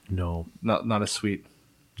 No, Not as sweet,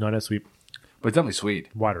 not as sweet. but it's definitely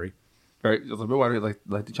sweet. Watery. Right, a little bit watery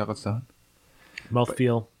like the chocolate stout.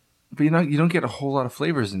 Mouthfeel. But you don't get a whole lot of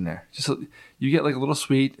flavors in there. Just you get like a little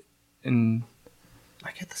sweet and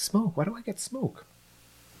I get the smoke. Why do I get smoke?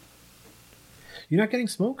 You're not getting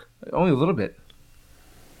smoke? only a little bit.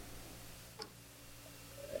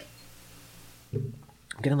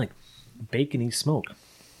 I'm getting like bacony smoke.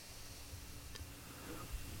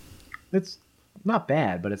 It's not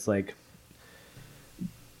bad, but it's like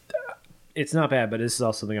it's not bad, but this is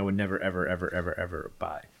also something I would never, ever, ever, ever, ever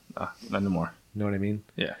buy. Not anymore. Know what I mean?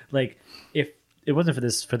 Yeah. Like if it wasn't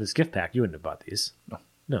for this gift pack, you wouldn't have bought these.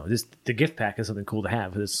 No, the gift pack is something cool to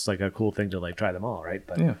have. It's like a cool thing to like try them all, right?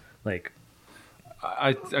 But Yeah. like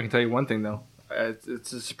I can tell you one thing though.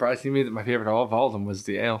 It's a surprise to me that my favorite of all of them was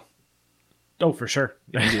the ale. oh, for sure,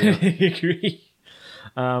 I agree.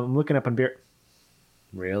 I'm looking up on beer.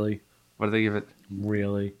 Really, What do they give it?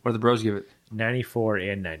 really, What do the bros give it? 94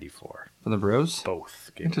 and 94. From the bros?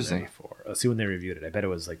 Both gave Interesting. 94. Let's see when they reviewed it. I bet it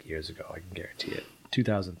was like years ago. I can guarantee it.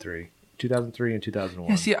 2003 and 2001.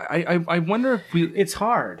 Yeah, see, I wonder if we... It's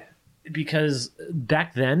hard because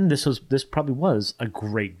back then this probably was a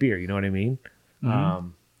great beer. You know what I mean?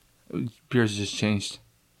 Beers just changed.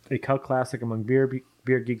 A cult classic among beer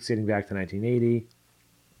geeks dating back to 1980.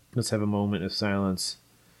 Let's have a moment of silence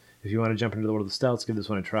If you want to jump into the world of the stouts, give this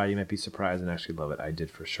one a try. You might be surprised and actually love it. I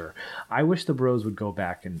did for sure. I wish the bros would go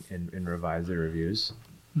back and revise their reviews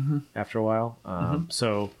after a while.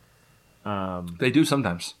 They do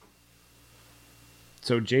sometimes.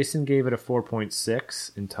 So Jason gave it a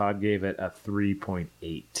 4.6 and Todd gave it a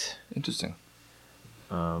 3.8. Interesting.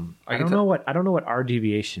 I don't know what R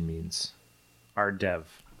deviation means. R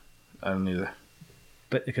dev. I don't either.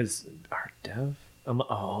 But because R dev?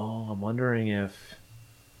 I'm wondering if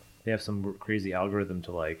they have some crazy algorithm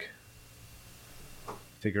to like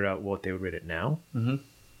figure out what they would rate it now.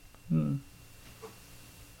 Mm-hmm.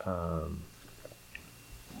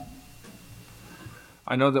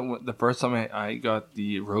 I know that the first time I got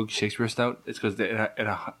the Rogue Shakespeare Stout, it's because it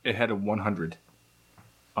had a 100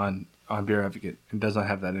 on Beer Advocate. It does not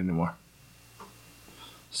have that anymore.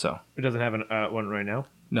 So it doesn't have one right now.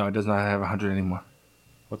 No, it does not have 100 anymore.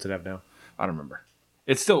 What's it have now? I don't remember.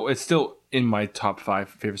 It's still in my top 5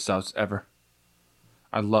 favorite stouts ever.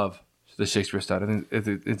 I love the Shakespeare Stout. I think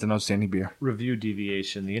it's an outstanding beer. Review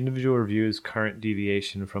deviation. The individual review's current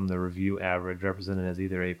deviation from the review average represented as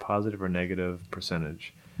either a positive or negative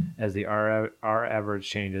percentage. As the R average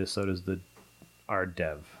changes, so does the R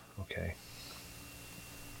dev. Okay.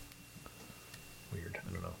 Weird.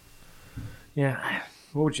 I don't know. Yeah.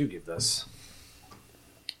 What would you give this?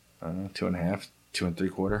 I don't know, 2.5, 2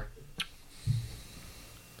 3/4.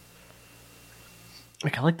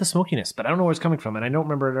 Like, I like the smokiness, but I don't know where it's coming from, and I don't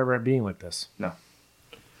remember it ever being like this. No.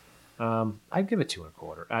 I'd give it 2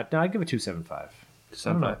 1/4. No, I'd give it 2.75.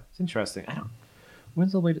 2.75. It's interesting.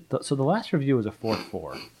 When's the latest? So the last review was a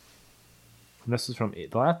 4.4. And this is from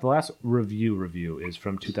the last review is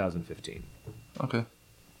from 2015. Okay.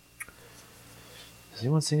 Does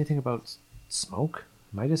anyone say anything about smoke?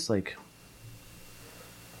 Am I just like?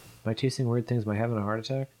 Am I tasting weird things? Am I having a heart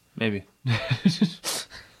attack? Maybe.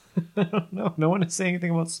 I don't know. No one is saying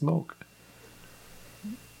anything about smoke.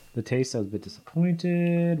 The taste, I was a bit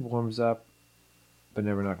disappointed. Warms up, but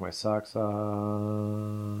never knocked my socks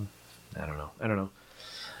off. I don't know.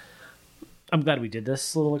 I'm glad we did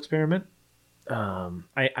this little experiment.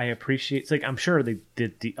 I appreciate. It's like I'm sure they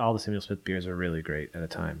did all the Samuel Smith beers are really great at a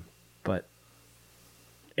time, but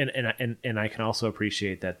and I can also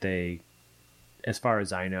appreciate that they, as far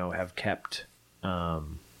as I know, have kept.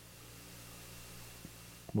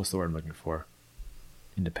 What's the word I'm looking for?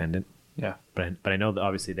 Independent. Yeah. But I know that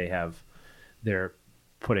obviously they're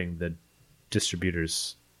putting the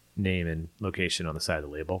distributor's name and location on the side of the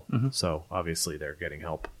label. Mm-hmm. So obviously they're getting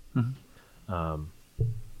help. Mm-hmm.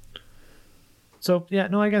 So yeah,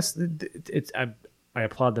 no, I guess I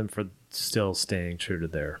applaud them for still staying true to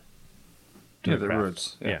their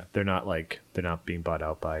roots. Yeah. They're not being bought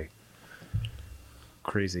out by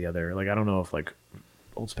crazy other, like, I don't know if like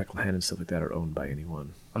Old Speckled Hen and stuff like that are owned by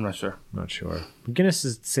anyone. I'm not sure. Not sure. Guinness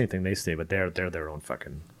is the same thing. They stay, but they're their own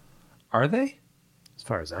fucking. Are they? As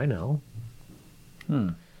far as I know.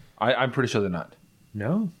 I'm pretty sure they're not.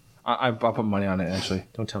 No. I'll put money on it, actually.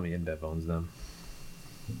 Don't tell me InBev owns them.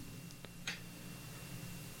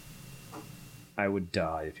 I would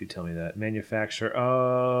die if you tell me that. Manufacturer.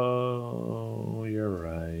 Oh, you're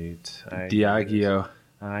right. Diageo.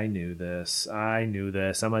 I knew this. I'm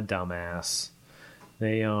a dumbass.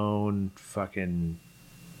 They own fucking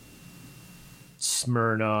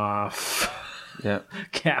Smirnoff. Yep.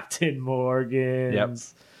 Captain Morgan's. Yep.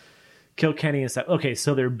 Kilkenny and stuff. Okay,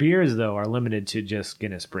 so their beers, though, are limited to just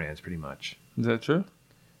Guinness brands, pretty much. Is that true?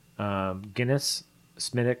 Guinness,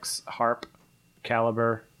 Smithwick's, Harp,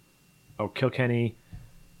 Caliber, Kilkenny,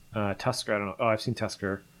 Tusker. I don't know. Oh, I've seen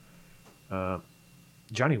Tusker.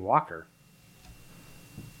 Johnny Walker.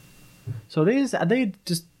 So are they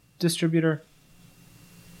just distributor?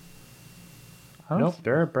 Nope,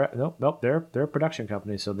 they're a production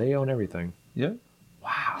company, so they own everything. Yeah.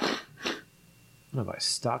 Wow. I don't know if I was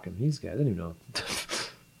stalking these guys. I didn't even know.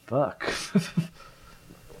 Fuck.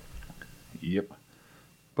 Yep.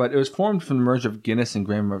 But it was formed from the merge of Guinness and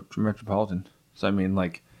Grand Metropolitan. So, I mean,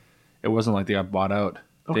 like, it wasn't like they got bought out.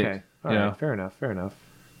 Okay. All right. Fair enough.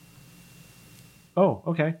 Oh,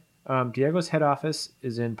 okay. Diego's head office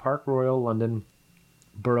is in Park Royal, London,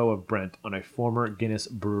 Borough of Brent, on a former Guinness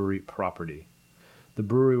brewery property. The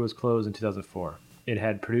brewery was closed in 2004. It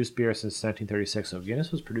had produced beer since 1936, so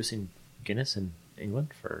Guinness was producing Guinness in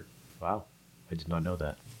England for... Wow. I did not know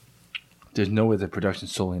that. There's no way the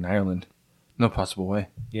production's solely in Ireland. No possible way.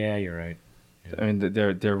 Yeah, you're right. Yeah. I mean,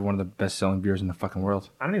 they're one of the best-selling beers in the fucking world.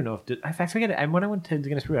 I don't even know if... I forget it. When I went to the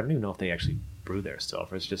Guinness Brewery, I don't even know if they actually brew there still,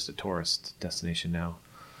 or it's just a tourist destination now.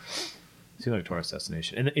 It seems like a tourist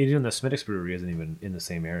destination. And even the Smithwick's Brewery isn't even in the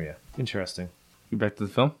same area. Interesting. Back to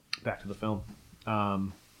the film? Back to the film.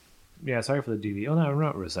 Yeah, sorry for the deviation. Oh, no, I'm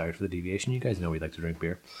not really sorry for the deviation. You guys know we like to drink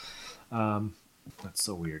beer. That's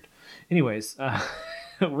so weird. Anyways,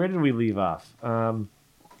 where did we leave off?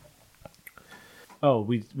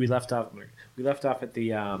 We left off. We left off at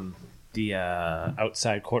the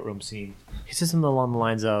outside courtroom scene. He says something along the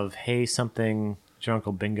lines of, "Hey, something, it's your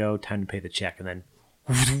Uncle Bingo, time to pay the check," and then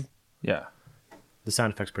Yeah. the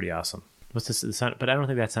sound effect's pretty awesome. What's this? The sound, but I don't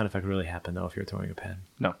think that sound effect really happened though. If you're throwing a pen,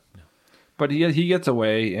 No. But he gets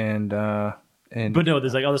away and but no,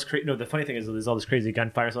 there's like all this crazy. No, the funny thing is there's all this crazy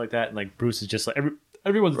gunfire and stuff like that, and like Bruce is just like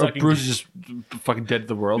everyone's talking. Bruce is just fucking dead to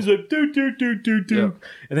the world. He's like do do do do do, Yeah.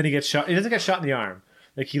 and then he gets shot. He doesn't get shot in the arm.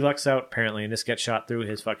 Like he lucks out apparently, and just gets shot through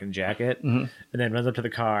his fucking jacket, and then runs up to the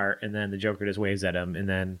car, and then the Joker just waves at him, and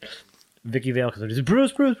then Vicky Vale comes up and says,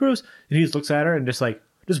 "Bruce, Bruce, Bruce," and he just looks at her and just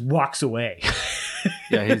walks away.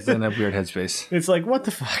 Yeah, he's in a weird headspace. It's like, what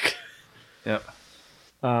the fuck? Yep.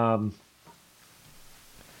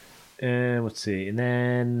 And let's see, and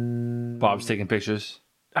then Bob's taking pictures.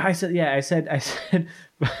 I said, I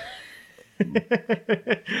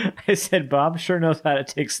said, Bob sure knows how to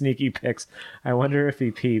take sneaky pics. I wonder if he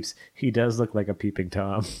peeps. He does look like a peeping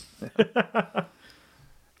Tom.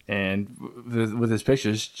 And with his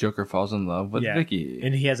pictures, Joker falls in love with Vicky.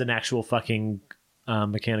 And he has an actual fucking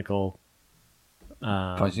mechanical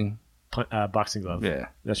Punching. boxing glove. Yeah.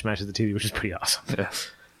 That matches the TV, which is pretty awesome.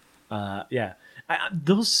 Yeah. Yeah.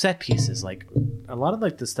 Those set pieces, like a lot of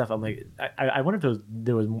like the stuff, I'm like, I wonder if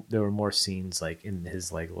there were more scenes like in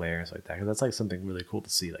his like lair and stuff like that, because that's like something really cool to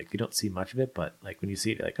see. Like you don't see much of it, but like when you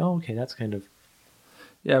see it, you're like, oh, okay, that's kind of.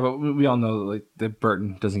 Yeah, but we all know like that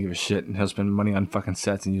Burton doesn't give a shit and he'll spend money on fucking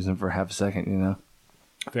sets and use them for half a second, you know.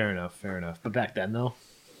 Fair enough. But back then, though.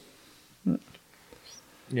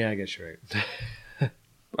 Yeah, I guess you're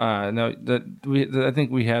right. No, I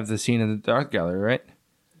think we have the scene in the art gallery, right?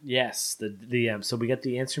 Yes, so we get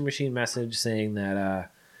the answering machine message saying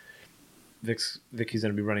that Vicky's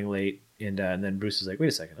gonna be running late, and then Bruce is like, "Wait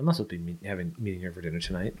a second, I'm not supposed to be meeting here for dinner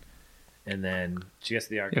tonight." And then she gets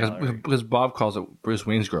to the art gallery because Bob calls it Bruce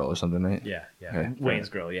Wayne's girl or something, right? Yeah, Okay. Wayne's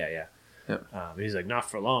girl, yeah. He's like, "Not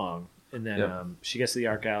for long." And then she gets to the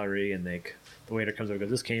art gallery, and like the waiter comes over and goes,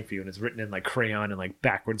 "This came for you," and it's written in like crayon and like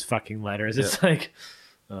backwards fucking letters. It's like,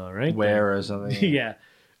 all right, where or something. Yeah.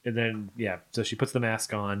 And then, so she puts the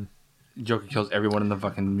mask on. Joker kills everyone in the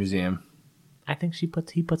fucking museum. I think he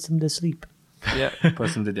puts them to sleep. Yeah,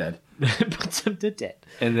 puts them to dead. Puts them to dead.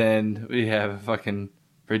 And then we have a fucking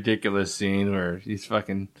ridiculous scene where he's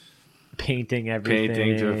fucking painting everything.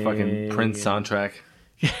 Painting to a fucking Prince soundtrack.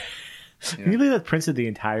 Can you believe that Prince did the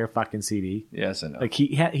entire fucking CD? Yes, I know. Like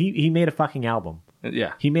he made a fucking album.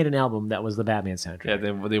 Yeah. He made an album that was the Batman soundtrack. Yeah,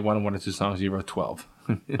 they wanted 1 or 2 songs. He wrote 12.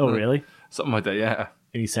 Oh, really? Something like that, yeah.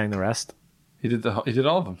 And he sang the rest? He did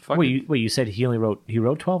all of them. Fuck wait, you said he wrote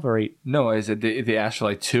 12 or 8? No, I said they asked for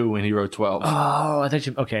like 2 and he wrote 12. Oh, I thought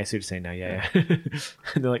you. Okay, I see what you're saying now. Yeah. And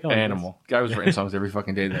they're like, oh, Animal. Nice. Guy was writing songs every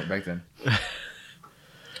fucking day back then.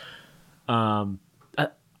 Are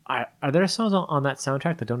there songs on that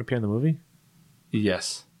soundtrack that don't appear in the movie?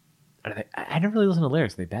 Yes. I never really listened to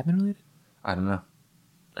lyrics. Are they Batman related? I don't know.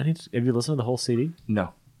 Have you listened to the whole CD?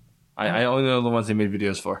 No. I only know the ones they made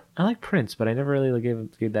videos for. I like Prince, but I never really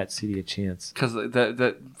gave that CD a chance. Because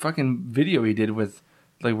that fucking video he did with,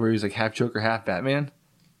 like, where he's like half Joker, half Batman,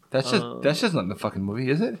 that's just not in the fucking movie,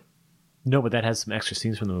 is it? No, but that has some extra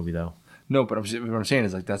scenes from the movie, though. No, but what I'm saying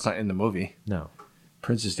is, like, that's not in the movie. No.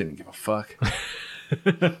 Prince just didn't give a fuck.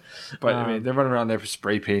 But, I mean, they're running around there for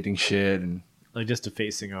spray painting shit and... Like, just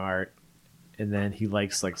defacing art. And then he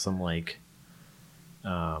likes, like, some, like...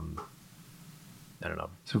 I don't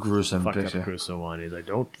know. Some gruesome fucked picture. Up gruesome one. He's like,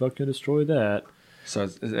 don't fucking destroy that. So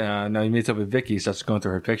now he meets up with Vicky, starts going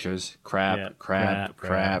through her pictures. Crap. Ooh, Crap.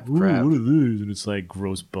 what are these? And it's like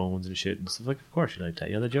gross bones and shit. And stuff. Like, of course you like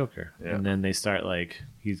that. You're the Joker. Yeah. And then they start like,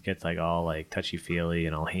 he gets like all like touchy-feely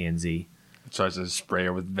and all handsy. Tries to spray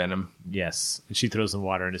her with venom. Yes. And she throws some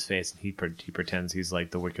water in his face, and he pretends he's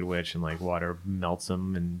like the Wicked Witch, and like water melts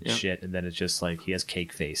him and shit. And then it's just like he has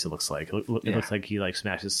cake face, it looks like. It looks like he like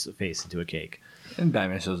smashes his face into a cake. And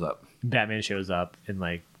Batman shows up. Batman shows up and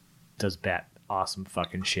like does awesome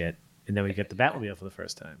fucking shit. And then we get the Batmobile for the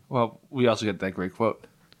first time. Well, we also get that great quote.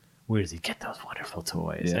 Where does he get those wonderful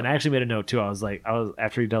toys? Yeah. And I actually made a note too. I was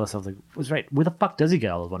after he done this, I was like, was right. Where the fuck does he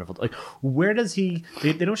get all those wonderful toys? Like, where does he?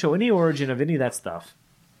 They don't show any origin of any of that stuff.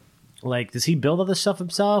 Like, does he build all this stuff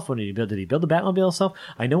himself? When did he build the Batmobile himself?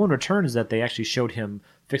 I know in Returns that they actually showed him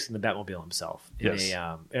fixing the Batmobile himself. Yes.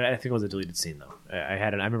 I think it was a deleted scene though. I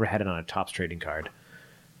remember had it on a Topps trading card.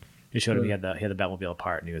 He showed him he had the Batmobile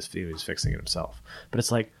apart and he was fixing it himself. But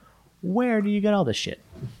it's like, where do you get all this shit?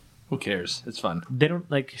 Who cares? It's fun. They don't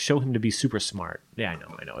like show him to be super smart. Yeah,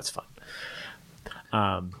 I know, it's fun.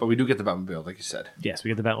 But we do get the Batmobile, like you said. Yes, we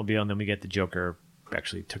get the Batmobile, and then we get the Joker.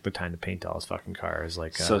 Actually, took the time to paint all his fucking cars.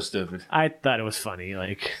 Like So stupid. I thought it was funny.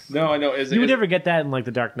 Like No, I know. you would never get that in like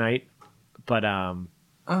the Dark Knight, but I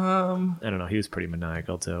Um. don't know. He was pretty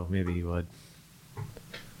maniacal too. Maybe he would.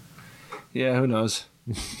 Yeah. Who knows?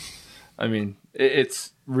 I mean,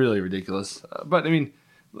 it's really ridiculous. But I mean,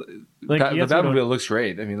 Like the yes, we don't- Batmobile looks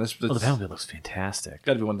great. I mean, that's Oh, the Batmobile looks fantastic.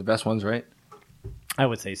 got to be one of the best ones, right? I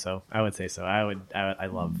would say so. I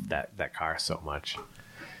love that car so much.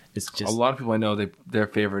 It's A just lot of people I know, their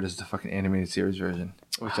favorite is the fucking animated series version,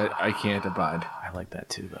 which I can't abide. I like that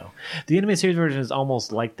too, though. The animated series version is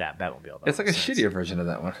almost like that Batmobile. Though, It's like a in sense. shittier version of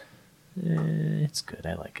that one. It's good.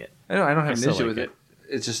 I like it. I know. I don't have an still issue like with it.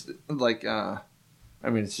 It's just like, I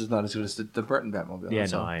mean, it's just not as good as the Burton Batmobile. Yeah,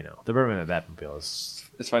 so no, I know. The Burton Batmobile is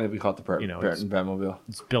it's fine if we call it the Burton, You know, Burton Batmobile.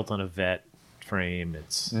 it's built on a vet frame.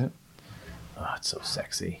 It's Yeah. oh, it's so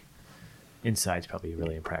sexy. Inside's probably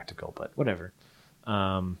really impractical, but whatever.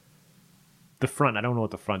 The front, I don't know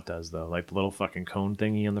what the front does though. Like the little fucking cone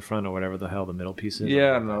thingy on the front, or whatever the hell the middle piece is.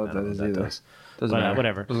 Yeah, I don't know what that is either. does. Doesn't But matter.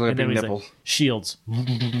 whatever. Looks like a And then big he's nipple. like, shields.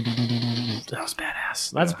 That was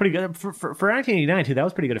badass. That's pretty good for 1989 too. That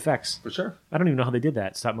was pretty good effects. For sure. I don't even know how they did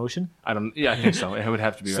that. Stop motion. I don't. Yeah, I think so. It would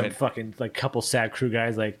have to be Some right. fucking like couple sad crew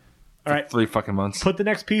guys like, all right, 3 fucking months. put the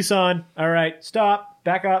next piece on. All right, stop,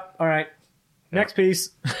 back up. All right, next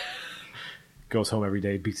piece. Goes home every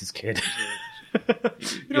day, beats his kid.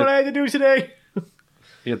 You know what I had to do today?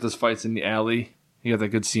 You got those fights in the alley. You got that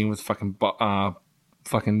good scene with fucking Bob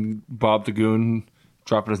the Goon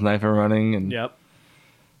dropping his knife and running. And Yep.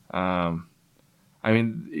 I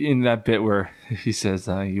mean, in that bit where he says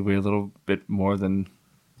you weigh a little bit more than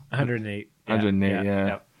 108. 108, yeah.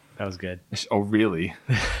 Yep. That was good. Oh, really?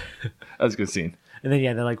 That was a good scene. And then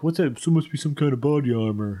yeah, they're like, "What's that? So must be some kind of body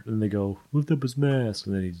armor." And they go, "Lift up his mask,"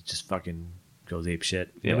 and then he just fucking goes ape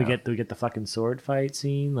shit. Yeah. Then we get the fucking sword fight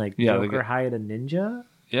scene, like Yeah, they Joker get- hired a ninja,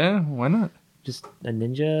 Yeah, why not? just a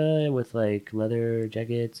ninja with like leather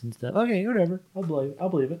jackets and stuff. Okay, whatever. I'll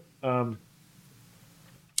believe it. When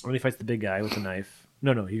he fights the big guy with the knife.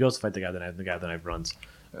 No, he goes to fight the guy with the knife. And the guy with the knife runs.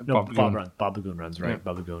 No, Bob runs. Bob the Goon runs. Right, Yeah.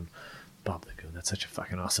 Bob the Goon. Bob the Goon. That's such a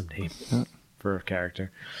fucking awesome name for a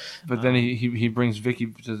character. But then he brings Vicky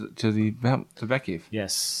to the Batcave.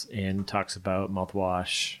 Yes, and talks about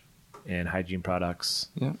mouthwash and hygiene products.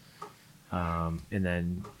 Yeah. And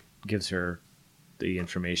then gives her the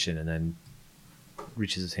information, and then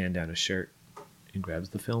reaches his hand down his shirt and grabs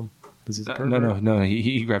the film. Is he the pervert? No.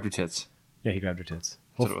 He grabbed her tits. Yeah, he grabbed her tits.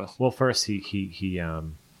 That's what it was. Well, first he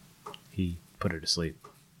put her to sleep.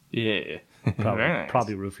 Yeah. Probably, Very nice.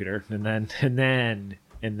 probably roofied her, and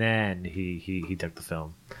then he took the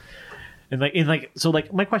film. And so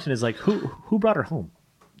my question is like, who brought her home?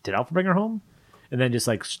 Did Alfred bring her home? And then just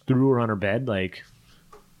like threw her on her bed, like.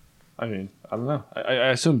 I mean, I don't know. I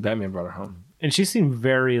assume Batman brought her home. And she seemed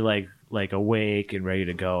very like awake and ready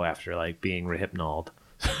to go after like being rehypnoled.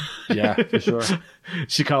 Yeah, for sure.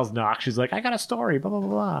 She calls Knox. She's like, "I got a story." Blah blah blah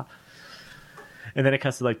blah. And then it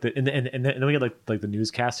cuts to like and then we get like the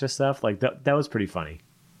newscaster stuff. Like that was pretty funny.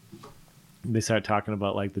 They start talking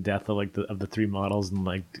about like the death of like the 3 models, and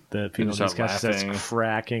like the female start newscaster laughing. starts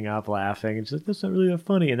cracking up, laughing, and she's like, "That's not really that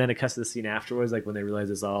funny." And then it cuts to the scene afterwards, like when they realize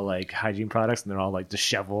it's all like hygiene products, and they're all like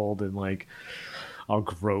disheveled and like all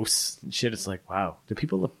gross and shit. It's like, wow, do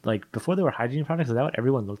people look like before they were hygiene products? Is that what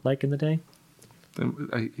everyone looked like in the day?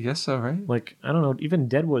 I guess so, right? Like, I don't know. Even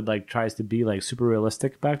Deadwood like tries to be like super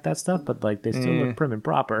realistic about that stuff, but like they still look prim and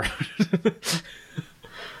proper.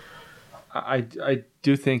 I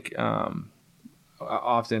do think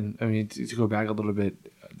often, I mean, to go back a little bit,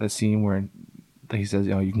 the scene where he says,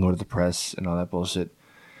 you can go to the press and all that bullshit.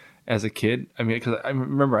 As a kid, I mean, because I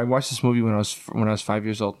remember I watched this movie when I was 5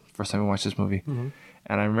 years old. First time I watched this movie, and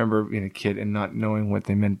I remember being a kid and not knowing what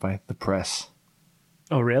they meant by the press.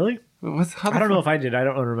 Oh, really? I I don't know if I did. I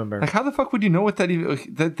don't remember. Like, how the fuck would you know what that even?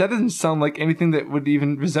 That doesn't sound like anything that would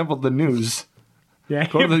even resemble the news. Yeah,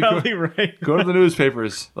 Go to you're the- probably right. Go to the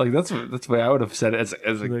newspapers. Like that's the way I would have said it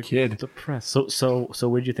as a The- kid. The press. So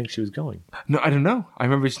where'd you think she was going? No, I don't know. I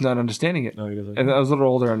remember just not understanding it. No, he doesn't. And I was a little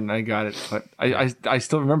older and I got it, but I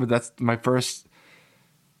still remember that's my first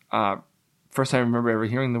time I remember ever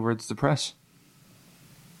hearing the words "the press."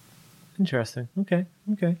 Interesting. Okay.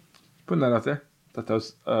 Putting that out there. Thought that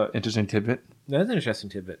was interesting tidbit. That's an interesting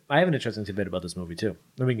tidbit. I have an interesting tidbit about this movie too.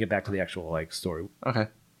 Then we can get back to the actual like story. Okay.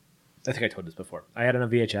 I think I told this before. I had it on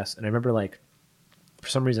VHS, and I remember like for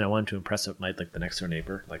some reason I wanted to impress my like the next door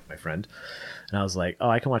neighbor, like my friend, and I was like, oh,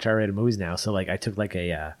 I can watch R-rated movies now. So like I took like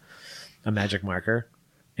a magic marker,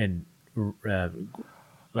 and Are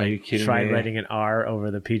you kidding tried me? writing an R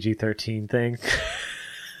over the PG-13 thing.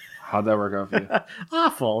 How'd that work out for you?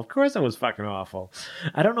 Awful. Of course it was fucking awful.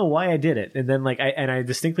 I don't know why I did it. And then I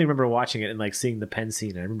distinctly remember watching it and like seeing the pen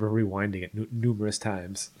scene. I remember rewinding it numerous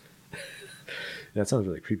times. That sounds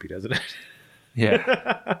really creepy, doesn't it?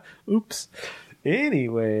 Yeah. Oops.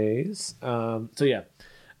 Anyways, so yeah,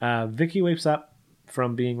 Vicky wakes up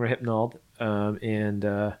from being rehypnoled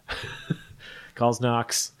and calls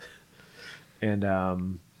Knox, and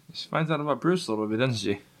She finds out about Bruce a little bit, doesn't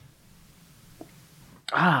she?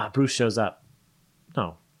 Bruce shows up.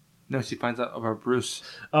 No. No, she finds out about Bruce.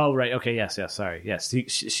 Oh, right. Okay. Yes. Sorry. Yes.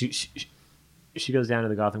 She goes down to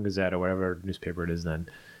the Gotham Gazette or whatever newspaper it is. Then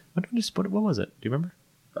what was it? Do you remember?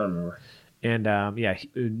 I don't remember.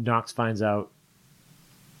 And Knox finds out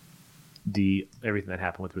everything that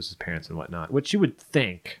happened with Bruce's parents and whatnot, which you would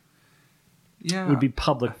think would be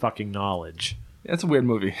public fucking knowledge. That's a weird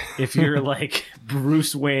movie. If you're like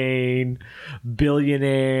Bruce Wayne,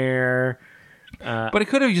 billionaire. But it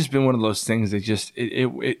could have just been one of those things that just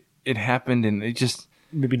it happened and it just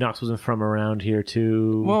Maybe Knox wasn't from around here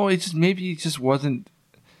too. well, maybe it just wasn't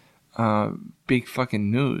big fucking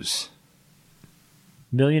news.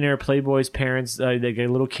 Millionaire playboy's parents, they get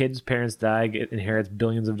little kids' parents die, inherits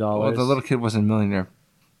billions of dollars. Well, the little kid wasn't a millionaire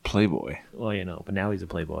playboy. Well, but now he's a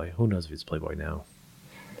playboy. Who knows if he's a playboy now?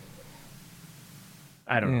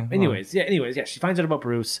 I don't know. Anyways, she finds out about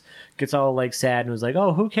Bruce, gets all like sad and was like,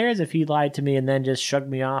 "Oh, who cares if he lied to me?" And then just shrugged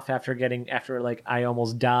me off after like I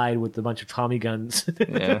almost died with a bunch of Tommy guns.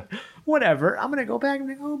 Yeah. Whatever. I'm gonna go back and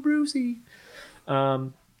be like, "Oh, Brucey."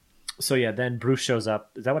 So yeah, then Bruce shows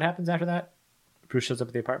up. Is that what happens after that? Bruce shows up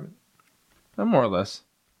at the apartment. More or less.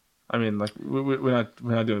 I mean, like we're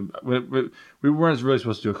not doing. We weren't really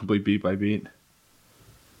supposed to do a complete beat by beat.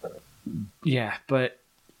 Yeah, but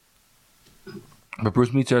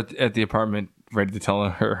Bruce meets her at the apartment, ready to tell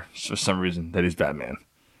her for some reason that he's Batman.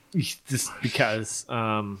 just because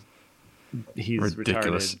he's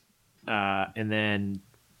Ridiculous. retarded. And then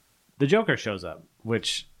the Joker shows up,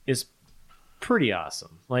 which is pretty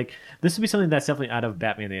awesome. Like, this would be something that's definitely out of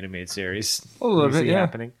Batman the Animated Series. A little You bit, see yeah.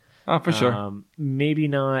 happening. Oh, for sure. Maybe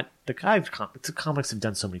not the comics have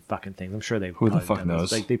done so many fucking things. I'm sure they've. Who the probably fuck done those.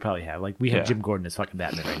 knows? Like, they probably have. Like, we have Yeah. Jim Gordon as fucking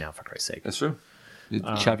Batman right now, for Christ's sake. That's true.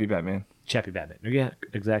 Chappy Batman. Chappy Batman. Yeah,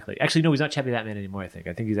 exactly. Actually, no, he's not Chappy Batman anymore. I think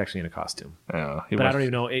he's actually in a costume. I I don't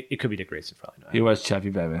even know. It could be Dick Grayson, probably not. He was Chappy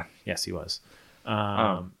Batman. Yes, he was.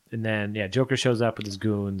 And then Joker shows up with his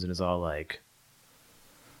goons and is all like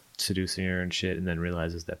seducing her and shit, and then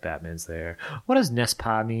realizes that Batman's there. What does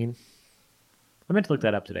Nespa mean? I meant to look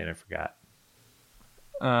that up today and I forgot.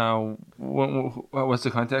 What's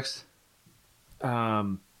the context?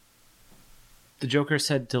 The Joker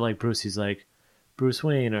said to like Bruce, he's like, Bruce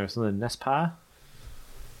Wayne or something. Nespa.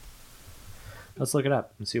 Let's look it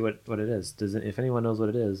up and see what it is. If anyone knows what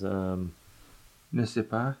it is, Ne sais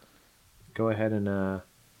pas. go ahead and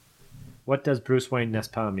what does Bruce Wayne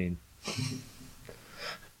Nespa mean?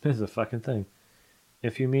 This is a fucking thing.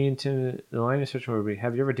 If you mean to the line of search would be,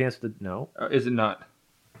 have you ever danced with the no? Is it not?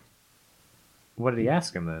 What did he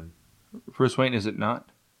ask him then? Bruce Wayne, is it not?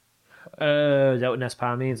 Is that what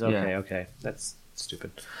Nespa means? Okay, Yeah. okay. That's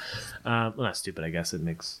stupid. Well, not stupid, I guess. It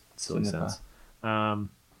makes silly Nespa. sense.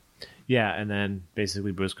 Yeah, and then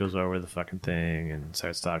basically Bruce goes over the fucking thing and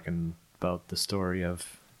starts talking about the story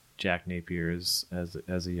of Jack Napier as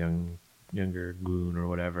a younger goon or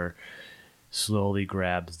whatever. Slowly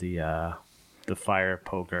grabs the fire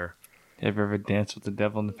poker. Have you ever danced with the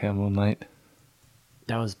devil in the pale moonlight?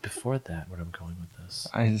 That was before that. Where I'm going with this.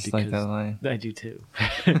 I just like that Because- line. I do too.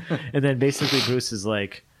 And then basically Bruce is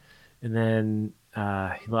like, and then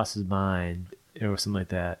he lost his mind or something like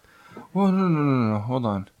that. Whoa, no. Hold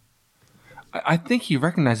on. I think he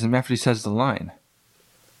recognizes him after he says the line.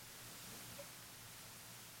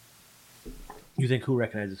 You think who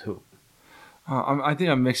recognizes who? I think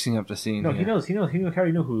I'm mixing up the scene. No, here. he knows. He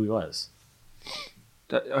already knew who he was.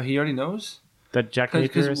 He already knows? That Jack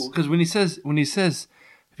Napier is. Because when he says,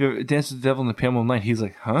 if you ever dance with the devil in the pale moonlight, he's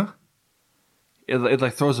like, huh? It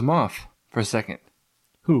like throws him off for a second.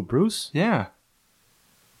 Who? Bruce? Yeah.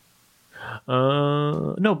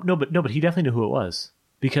 No, but he definitely knew who it was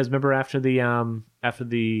because remember after the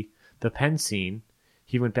pen scene,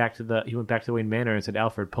 he went back to Wayne Manor and said,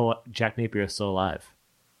 "Alfred, pull up. Jack Napier is still alive."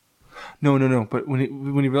 No. But when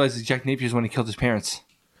he realizes Jack Napier is when he killed his parents.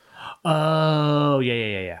 Oh,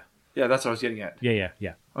 yeah. Yeah, that's what I was getting at. Yeah.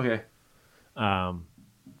 Okay. Yeah,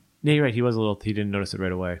 you're right. He didn't notice it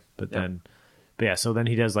right away. But yeah, so then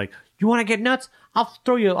he does like, you want to get nuts? I'll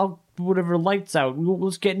throw you, whatever, lights out.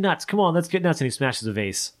 Let's get nuts. Come on, let's get nuts. And he smashes a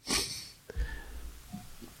vase.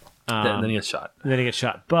 Then he gets shot. And then he gets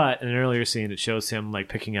shot. But in an earlier scene, it shows him like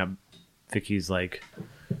picking up Vicky's like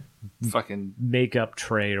Fucking makeup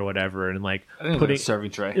tray or whatever, and like I think it was putting like a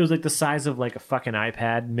serving tray. It was like the size of like a fucking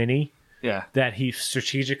iPad mini Yeah. that he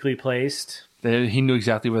strategically placed. He knew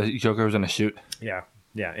exactly where the Joker was going to shoot. Yeah,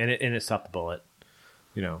 yeah, and it stopped the bullet.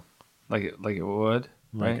 You know, Like it would.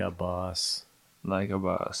 like right? a boss. Like a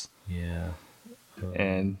boss. Yeah.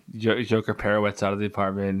 And Joker pirouettes out of the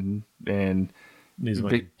apartment, and These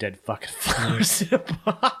like dead fucking flowers in a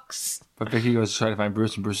box. but Vicky goes to try to find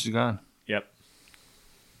Bruce, and Bruce is gone. Yep.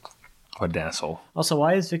 What an asshole. Also,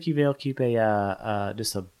 why does Vicky Vale keep a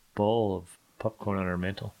just a bowl of popcorn on her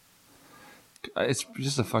mantle? It's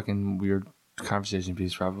just a fucking weird conversation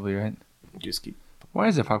piece, probably, right? Just keep. Why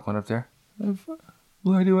is there popcorn up there?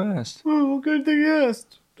 Why do you ask? Oh, good thing you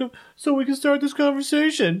asked. So we can start this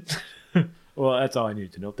conversation. Well, that's all I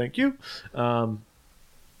needed to know. Thank you.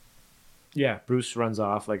 Yeah, Bruce runs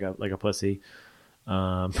off like a pussy.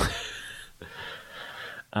 Yeah,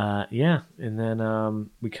 and then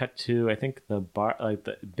we cut to I think the bar, like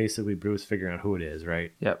basically Bruce figuring out who it is,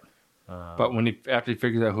 right? Yep. But after he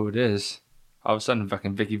figures out who it is, all of a sudden,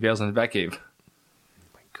 fucking Vicky Vale's in the Batcave.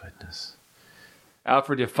 My goodness.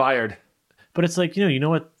 Alfred, you're fired. But it's like you know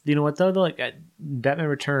what though? Like Batman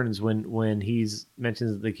Returns when he's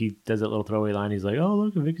mentions like he does that little throwaway line. He's like, "Oh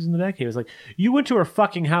look, Vicky's in the Batcave." It's like you went to her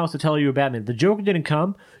fucking house to tell her you were Batman. The Joker didn't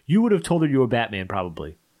come. You would have told her you were Batman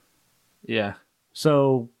probably. Yeah.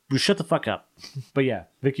 So shut the fuck up. But yeah,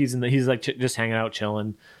 Vicky's he's like just hanging out,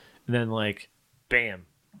 chilling, and then like, bam,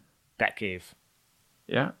 Batcave.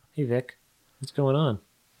 Yeah. Hey Vic, what's going on?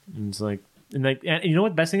 And it's like. And you know what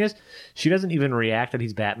the best thing is? She doesn't even react that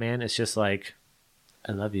he's Batman. It's just like,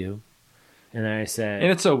 I love you. And then I said...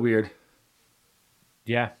 And it's so weird.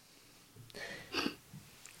 Yeah.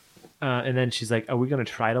 And then she's like, are we going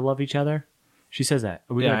to try to love each other? She says that.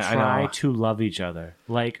 Are we going to try to love each other?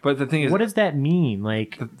 Like, but the thing is... What does that mean?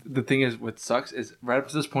 Like... The thing is, what sucks is, right up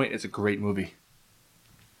to this point, it's a great movie.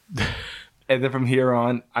 And then from here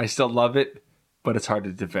on, I still love it, but it's hard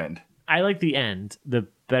to defend. I like the end, the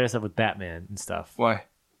better stuff with Batman and stuff. Why? I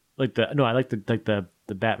like the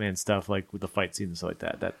Batman stuff, like with the fight scenes and stuff like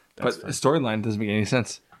that. That's but fun. the storyline doesn't make any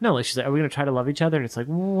sense. No, like she's like, are we gonna try to love each other? And it's like,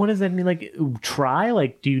 well, what does that mean? Like, try?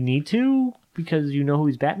 Like, do you need to because you know who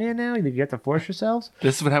he's Batman now? You have to force yourselves.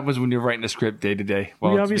 This is what happens when you're writing a script day to day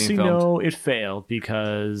while We it's obviously being filmed. know it failed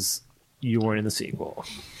because you weren't in the sequel.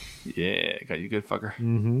 Yeah, got you good, fucker.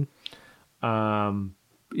 Mm-hmm.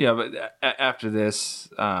 Yeah, but after this...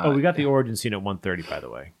 we got the origin scene at 1:30, by the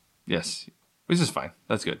way. Yes. Which is fine.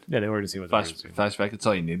 That's good. Yeah, the origin scene was Flashback, that's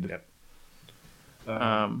all you need. Yep.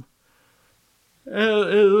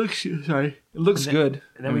 It looks good.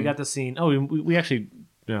 And then we got the scene. Oh, we actually...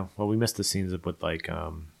 No, well, we missed the scenes with, like,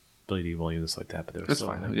 Billy D. Williams, like that. But they were That's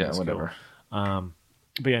still, fine. like, Yeah, let's go. whatever.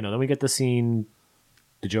 But yeah, no, then we get the scene...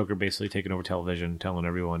 The Joker basically taking over television, telling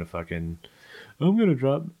everyone to fucking... I'm going to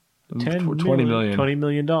drop... $20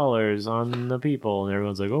 million on the people, and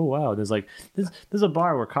everyone's like, "Oh wow!" There's like there's a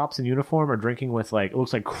bar where cops in uniform are drinking with like it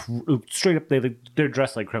looks like straight up they're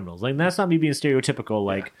dressed like criminals. Like that's not me being stereotypical.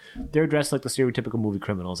 Like they're dressed like the stereotypical movie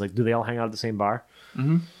criminals. Like do they all hang out at the same bar?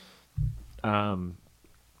 Mm-hmm.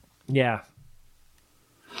 Yeah.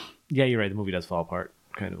 Yeah, you're right. The movie does fall apart,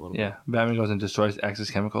 kind of a little. Yeah, Batman goes and destroys Axis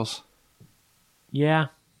Chemicals. Yeah.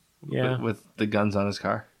 Yeah. With the guns on his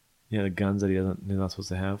car. Yeah, the guns that he's not supposed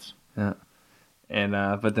to have. Yeah. And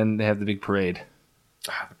but then they have the big parade.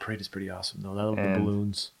 The parade is pretty awesome though. That with the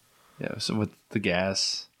balloons. Yeah, so with the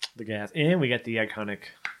gas. The gas. And we got the iconic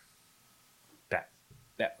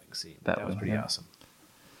Batwing scene. That was pretty awesome.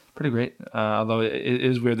 Pretty great. Although it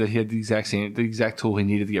is weird that he had the exact tool he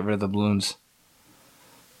needed to get rid of the balloons.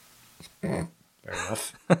 Fair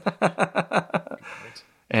enough.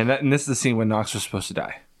 And this is the scene when Knox was supposed to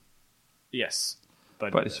die. Yes.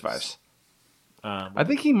 But he survives. I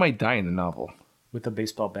think he might die in the novel. With a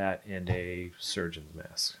baseball bat and a surgical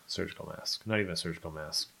mask. Not even a surgical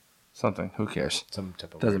mask. Something. Who cares? Some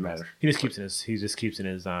type of doesn't matter. He just keeps in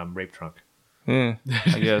his rape trunk. Yeah,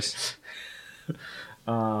 I guess.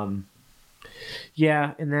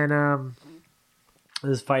 Yeah, and then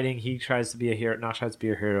this fighting, he tries to be a hero. Knox tries to be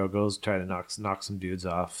a hero. Goes try to knock some dudes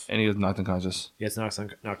off. And he was knocked unconscious. He gets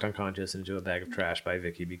knocked unconscious into a bag of trash by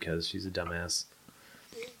Vicky because she's a dumbass.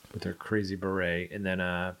 With her crazy beret, and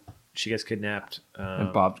then she gets kidnapped.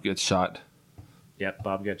 And Bob gets shot. Yep,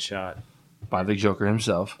 Bob gets shot by the Joker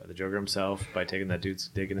himself. By taking that dude's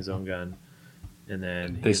taking his own gun, and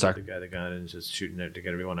then they start the guy the gun and just shooting it to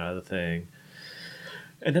get everyone out of the thing.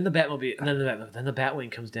 And then the Batmobile, and then the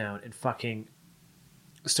Batwing comes down and fucking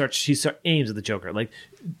aims at the Joker. Like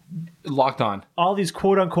Locked on. all these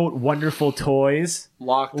quote unquote wonderful toys.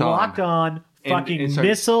 Locked on. Fucking and starts-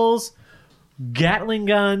 missiles, Gatling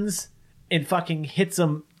guns, and fucking hits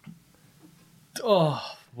him. Oh,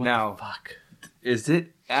 what Now- the fuck? Is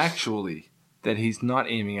it actually that he's not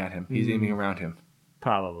aiming at him? He's aiming around him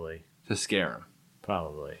Probably. to scare him.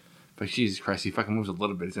 Probably. But Jesus Christ, he fucking moves a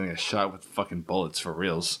little bit. He's gonna get shot with fucking bullets for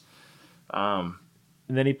reals. And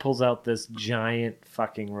then he pulls out this giant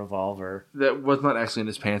fucking revolver. That was not actually in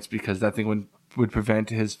his pants because that thing would prevent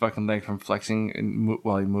his fucking leg from flexing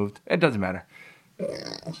while he moved. It doesn't matter.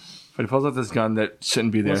 But he pulls out this gun that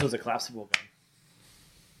shouldn't be there. This was a collapsible gun.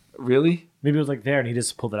 Really? Maybe it was like there, and he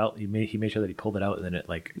just pulled it out. He made sure that he pulled it out, and then it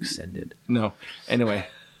like extended. No. Anyway.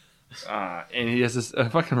 And he has this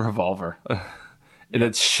fucking revolver. And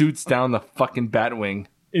it shoots down the fucking Batwing.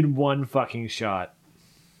 In one fucking shot.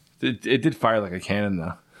 It did fire like a cannon,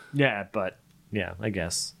 though. Yeah, but yeah, I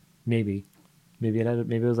guess maybe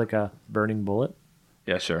it was like a burning bullet.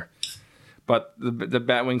 Yeah, sure. But the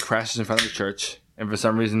Batwing crashes in front of the church, and for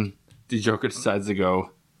some reason, the Joker decides to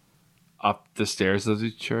go up the stairs of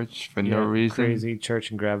the church for no reason. Crazy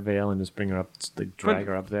church and grab Vale and just bring her up, like drag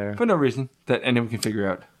her up there. For no reason that anyone can figure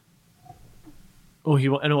out. Oh, he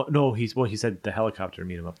said the helicopter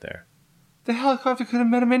meet him up there. The helicopter could have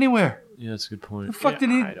met him anywhere. Yeah, that's a good point. The fuck did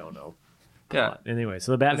he? I don't know. Yeah. Anyway,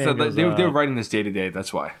 so the Batman So goes, they were writing this day to day.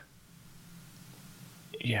 That's why.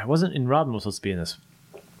 yeah, it wasn't in Robin was supposed to be in this.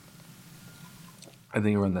 I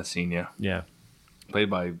think we're in that scene. Yeah, Yeah, played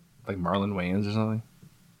by like Marlon Wayans or something,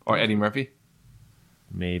 or Eddie Murphy.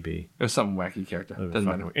 maybe. It was some wacky character. Doesn't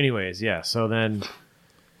matter. Anyways, yeah. So then,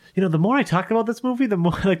 the more I talk about this movie, the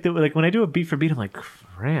more like when I do a beat for beat, I'm like,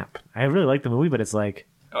 crap. I really like the movie, but it's like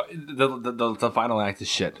The final act is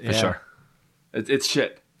shit for Yeah. sure. It's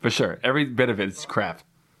shit for sure. Every bit of it is crap.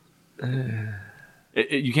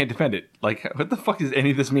 You can't defend it. Like, what the fuck does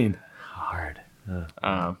any of this mean? hard.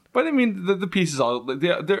 But I mean, the pieces all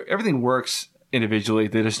everything works individually.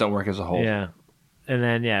 They just don't work as a whole. Yeah, and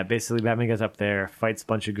then basically Batman gets up there, fights a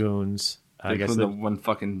bunch of goons. I guess the one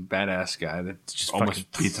fucking badass guy that just almost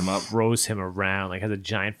fucking beats him up. throws him around, like has a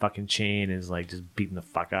giant fucking chain, and is like just beating the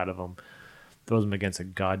fuck out of him. Throws him against a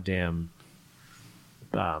goddamn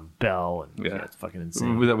bell, and it's fucking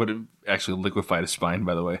insane. That would have actually liquefied his spine,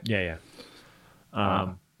 by the way. Yeah.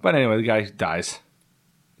 But anyway, the guy dies.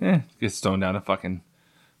 Gets thrown down a fucking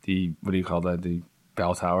what do you call that? The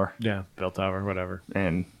bell tower. Yeah, bell tower, whatever.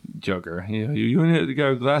 And Joker, you and the guy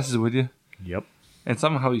with glasses, would you? Yep. And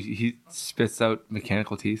somehow he spits out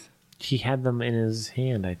mechanical teeth. He had them in his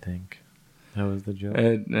hand, I think. That was the joke.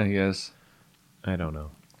 I guess. I don't know.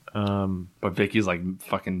 But Vicky's like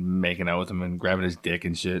fucking making out with him and grabbing his dick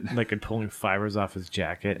and shit. Like and pulling fibers off his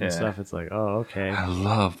jacket and stuff. It's like, oh, okay. I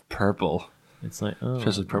love purple. It's like, oh,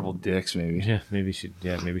 Especially purple dicks, maybe. yeah, maybe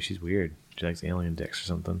she's weird. She likes alien dicks or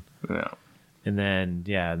something. Yeah. And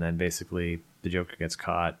then basically the Joker gets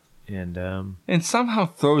caught, and And somehow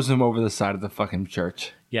throws him over the side of the fucking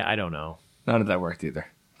church. yeah, I don't know. None of that worked either,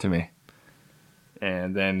 to me.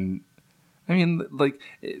 And then, I mean, like,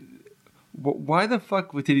 why the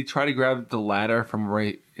fuck did he try to grab the ladder from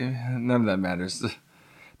right? None of that matters.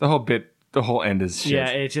 The whole bit, the whole end is shit. Yeah,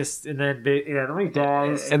 it just and then he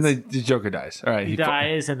dies, And the Joker dies. All right, he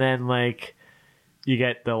dies, and then like you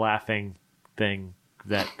get the laughing thing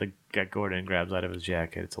that Gordon grabs out of his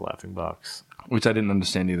jacket. It's a laughing box. Which I didn't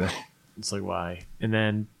understand either. It's like why? And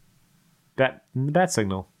then the bat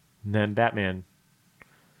signal, and then Batman.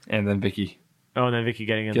 And then Vicky. Oh, and then Vicky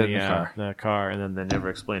getting in car. the car, and then they're never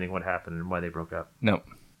explaining what happened and why they broke up. No.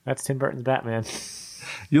 That's Tim Burton's Batman.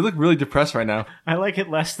 You look really depressed right now. I like it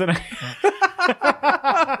less than I.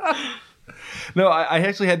 No, I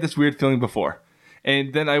actually had this weird feeling before.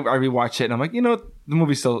 And then I rewatched it, and I'm like, the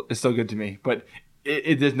movie is still good to me. But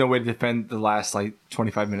there's no way to defend the last,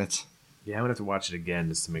 25 minutes. Yeah, I'm going to have to watch it again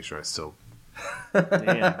just to make sure I still...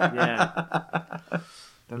 Damn, yeah.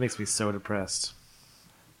 That makes me so depressed.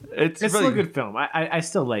 It's It's really still a good film. I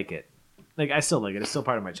still like it. I still like it. It's still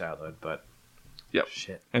part of my childhood, but... Yep.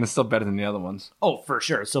 Shit. And it's still better than the other ones. Oh, for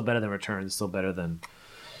sure. It's still better than Returns. It's still better than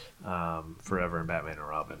Forever and Batman and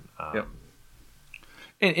Robin. Yep.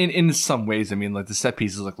 In some ways, I mean, the set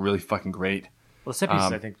pieces look really fucking great. Well, the set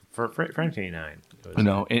pieces, I think, for 1989.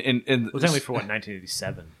 No, and It was only for,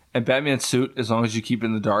 1987? And Batman's suit, as long as you keep it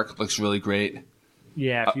in the dark, looks really great.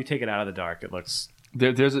 Yeah, if you take it out of the dark, it looks...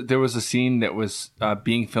 There was a scene that was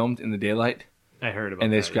being filmed in the daylight. I heard about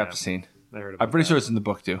and that. they scrapped the scene. I heard about I'm pretty that. sure it's in the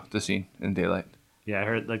book, too, the scene in daylight. Yeah, I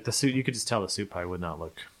heard, the suit, you could just tell the suit probably would not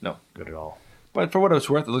look No. good at all. But for what it was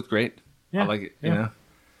worth, it looked great. Yeah. I like it, yeah.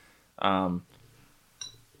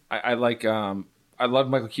 I like, I I love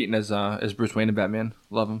Michael Keaton as Bruce Wayne in Batman.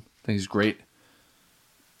 Love him. I think he's great.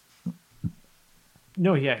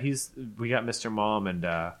 No, yeah, we got Mr. Mom and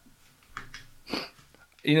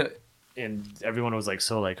You know, and everyone was like,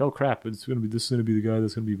 so like, oh crap, this is gonna be the guy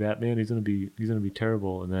that's gonna be Batman. He's gonna be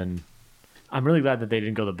terrible. And then I'm really glad that they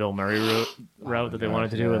didn't go the Bill Murray route that they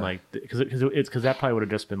wanted to do, and like because that probably would have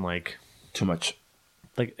just been like too much.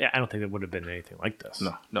 Like I don't think it would have been anything like this.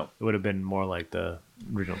 No, it would have been more like the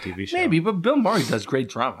original TV show. Maybe, but Bill Murray does great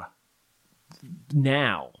drama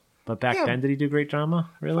now. But back then, did he do great drama?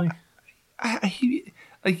 Really? I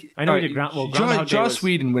know he did Groundhog Day. Joss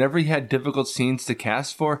Whedon, whenever he had difficult scenes to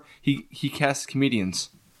cast for, he cast comedians.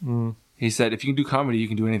 He said, if you can do comedy, you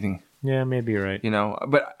can do anything. Yeah, maybe you're right. You know,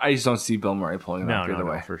 but I just don't see Bill Murray pulling it off either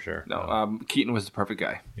way. No, for sure. No, Keaton was the perfect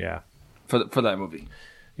guy. Yeah. For that movie.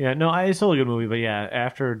 Yeah, no, it's still a good movie, but yeah,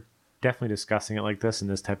 after definitely discussing it like this and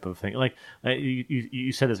this type of thing, like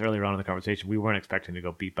you said this earlier on in the conversation, we weren't expecting to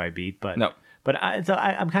go beat by beat, but no. But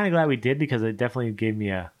I'm kind of glad we did because it definitely gave me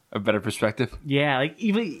a better perspective. Yeah, like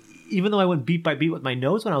even though I went beat by beat with my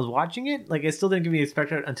notes when I was watching it, like it still didn't give me a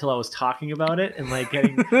perspective until I was talking about it and like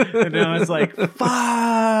getting, and I was like,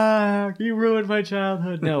 "Fuck, you ruined my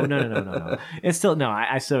childhood." No. It's still no.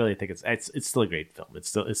 I still really think it's still a great film. It's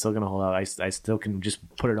still gonna hold out. I still can just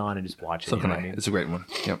put it on and just watch it. So can I. It's a great one.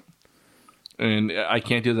 Yep. And I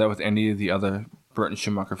can't do that with any of the other Burton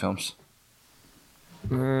Schumacher films.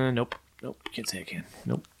 Nope. Can't say I can.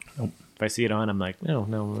 Nope. If I see it on, I'm like, no,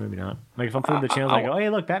 maybe not. Like if I'm flipping the channels, I go, oh,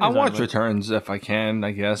 hey, look, Batman's I'll watch Returns if I can,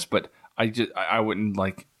 I guess, but I wouldn't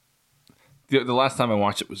like. The last time I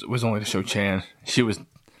watched it was only to show Chan. She was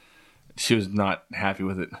not happy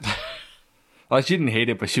with it. Like she didn't hate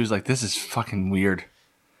it, but she was like, "This is fucking weird.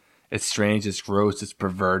 It's strange. It's gross. It's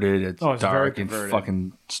perverted. It's dark and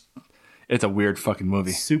fucking. It's a weird fucking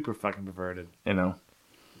movie. Super fucking perverted. You know.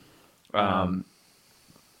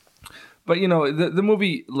 But you know the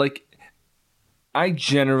movie, like, I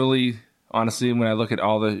generally, honestly, when I look at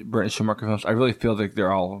all the Burton Schumacher films, I really feel like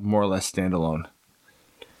they're all more or less standalone.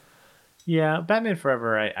 Yeah, Batman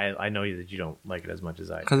Forever, I know that you don't like it as much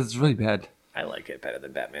as I do. Because it's really bad. I like it better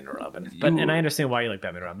than Batman and Robin. And I understand why you like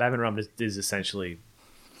Batman and Robin. Batman and Robin is essentially...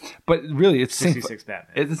 But really, it's 66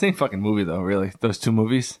 Batman. It's the same fucking movie, though, really. Those two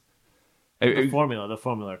movies. The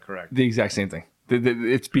formula, correct. The exact same thing.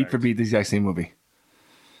 It's beat for beat the exact same movie.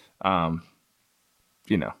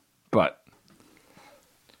 You know, but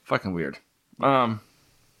fucking weird. The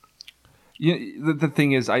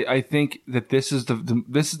thing is, I think that this is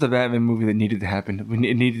the Batman movie that needed to happen. It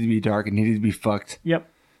needed to be dark. It needed to be fucked. Yep.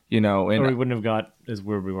 You know, and or we wouldn't have got as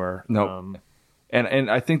where we were. No. Nope.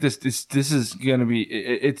 And I think this is gonna be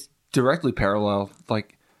it's directly parallel.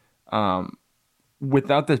 Like,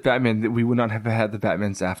 without this Batman, we would not have had the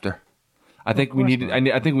Batmans after. I think we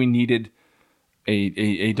needed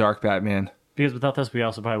a dark Batman. Because without this, we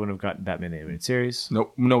also probably wouldn't have gotten Batman the Animated Series.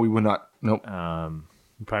 Nope. No, we would not. Nope. We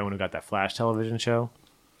probably wouldn't have got that Flash television show.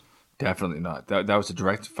 Definitely not. That was a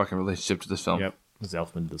direct fucking relationship to this film. Yep.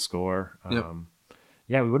 Elfman did the score. Yep.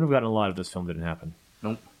 Yeah, we wouldn't have gotten a lot if this film didn't happen.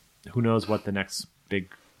 Nope. Who knows what the next big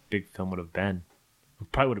film would have been?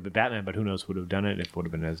 It probably would have been Batman, but who knows who would have done it? If it would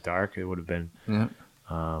have been as dark, it would have been. Yeah.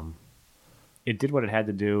 It did what it had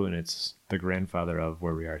to do, and it's the grandfather of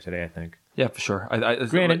where we are today, I think. Yeah, for sure.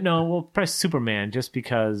 Granted, probably Superman, just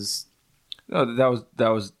because. No, that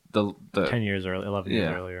was the 10 years or 11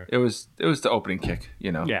 years earlier. It was the opening kick,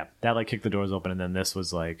 you know. Yeah, that like kicked the doors open, and then this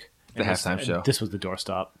was like the halftime show. This was the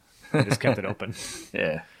doorstop. It just kept it open.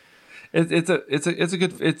 Yeah, it's a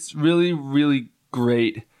good. It's really, really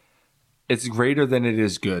great. It's greater than it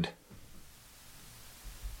is good.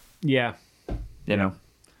 Yeah, you know.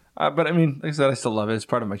 But I mean, like I said, I still love it. It's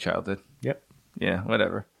part of my childhood. Yep. Yeah,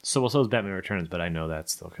 whatever. So is Batman Returns, but I know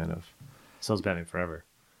that's still kind of. So is Batman Forever.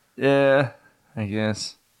 Yeah, I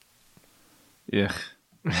guess. Yeah.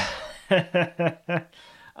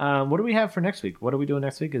 What do we have for next week? What are we doing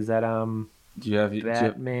next week? Is that Do you have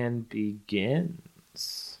Batman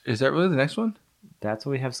Begins? Is that really the next one? That's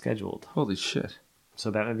what we have scheduled. Holy shit!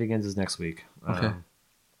 So Batman Begins is next week. Okay.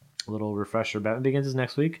 A little refresher. Batman Begins is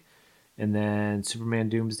next week, and then Superman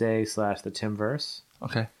Doomsday / the Timverse.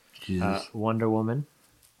 Okay. Jesus. Wonder Woman.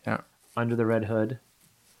 Yeah. Under the Red Hood.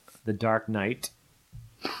 The Dark Knight.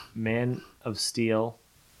 Man of Steel.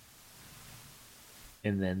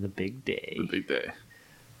 And then The Big Day. The Big Day.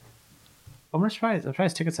 I'm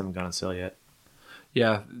surprised tickets haven't gone on sale yet.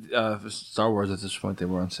 Yeah, Star Wars at this point they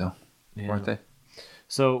were on sale, weren't they?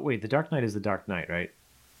 So wait, The Dark Knight is The Dark Knight, right?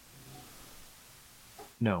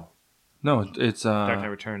 No, it's Dark Knight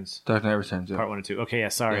Returns. Dark Knight Returns, yeah. Part 1 and 2. Okay, yeah,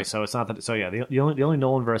 sorry. Yeah. So it's not that. So yeah, the only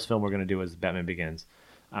Nolanverse film we're gonna do is Batman Begins.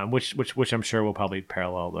 which I'm sure will probably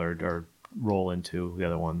parallel or roll into the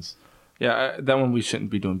other ones. Yeah, that one we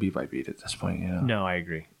shouldn't be doing beat by beat at this point. No, I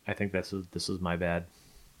agree. I think this was my bad.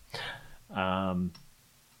 I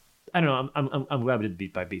don't know. I'm glad we did the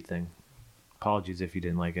beat by beat thing. Apologies if you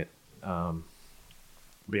didn't like it. But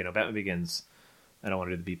Batman Begins. I don't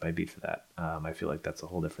want to do the beat by beat for that. I feel like that's a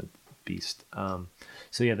whole different beast.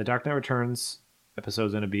 So yeah, the Dark Knight Returns episode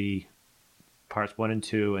is going to be parts 1 and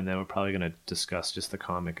 2, and then we're probably going to discuss just the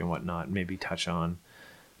comic and whatnot. Maybe touch on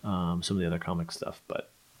some of the other comic stuff,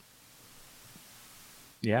 but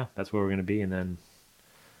yeah, that's where we're going to be. And then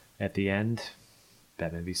at the end,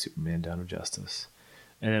 Batman v Superman: Dawn of Justice.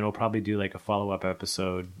 And then we'll probably do like a follow-up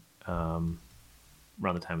episode around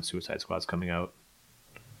the time of Suicide Squad's coming out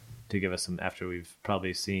to give us some, after we've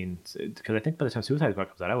probably seen, because I think by the time Suicide Squad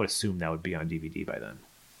comes out, I would assume that would be on DVD by then.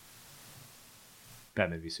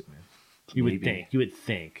 Batman v Superman. You would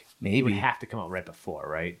think. Maybe. It would have to come out right before,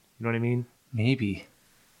 right? You know what I mean? Maybe.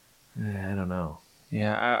 I don't know.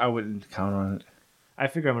 Yeah, I wouldn't count on it. I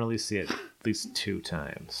figure I'm going to at least see it at least 2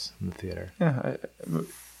 times in the theater. Yeah,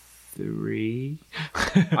 3.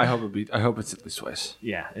 I hope it's at least twice.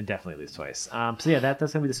 Yeah, and definitely at least twice. So yeah,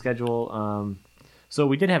 that's gonna be the schedule. So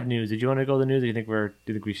we did have news. Did you want to go to the news? Or do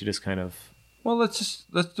you think we should just kind of? Well, let's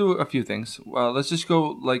do a few things. Let's just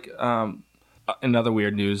go like another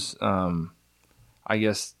weird news. I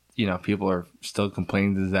guess people are still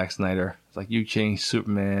complaining to Zack Snyder. It's like, you changed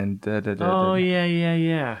Superman.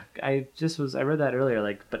 Yeah. I read that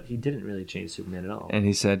earlier. But he didn't really change Superman at all. And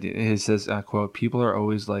he says, quote, "People are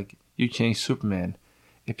always like, you changed Superman.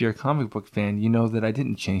 If you're a comic book fan, you know that I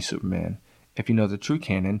didn't change Superman. If you know the true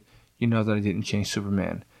canon, you know that I didn't change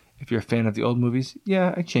Superman. If you're a fan of the old movies,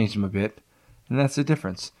 yeah, I changed them a bit. And that's the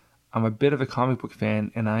difference. I'm a bit of a comic book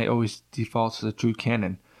fan, and I always default to the true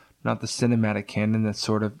canon, not the cinematic canon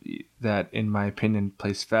that, in my opinion,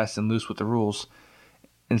 plays fast and loose with the rules.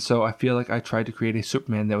 And so I feel like I tried to create a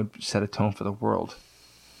Superman that would set a tone for the world."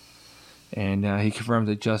 And he confirmed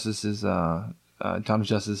that Dawn of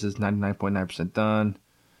Justice is 99.9% done.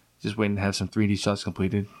 Just waiting to have some 3D shots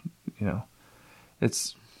completed.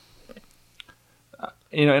 It's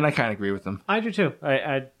and I kind of agree with him. I do too.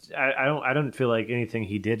 I don't feel like anything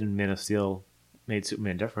he did in Man of Steel made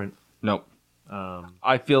Superman different. Nope.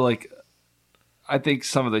 I think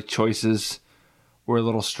some of the choices were a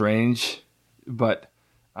little strange, but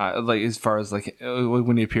as far as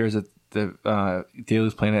when he appears at the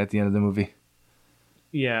Delu's planet at the end of the movie.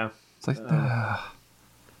 Yeah. It's like,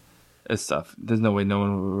 it's tough. There's no way no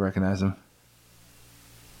one would recognize him.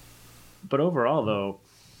 But overall, though,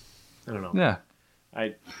 I don't know. Yeah.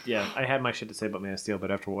 I had my shit to say about Man of Steel,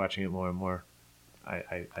 but after watching it more and more,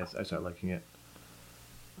 I start liking it.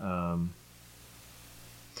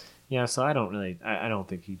 Yeah, so I don't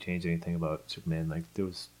think he changed anything about Superman. Like, there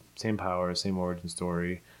was same power, same origin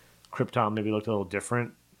story. Krypton maybe looked a little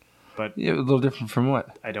different, but yeah, a little different from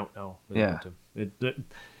what? I don't know. Yeah,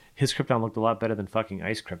 his Krypton looked a lot better than fucking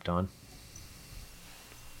Ice Krypton.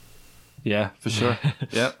 Yeah, for sure.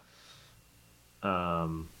 Yep.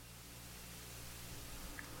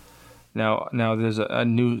 Now there's a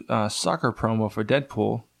new soccer promo for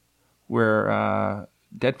Deadpool, where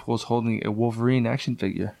Deadpool's holding a Wolverine action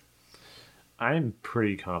figure. I'm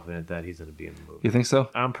pretty confident that he's going to be in the movie. You think so?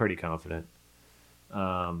 I'm pretty confident. They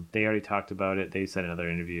already talked about it. They said in another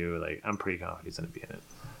interview, I'm pretty confident he's going to be in it.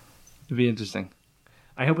 It'd be interesting.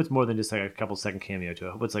 I hope it's more than just a couple second cameo too.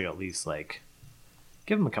 I hope it's at least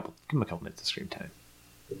give him a couple minutes of screen time.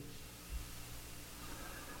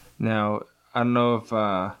 Now, I don't know if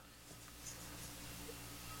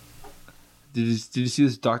did you see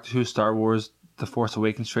this Doctor Who Star Wars The Force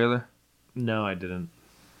Awakens trailer? No, I didn't.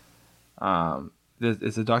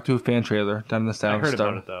 It's a Doctor Who fan trailer done in the style. I heard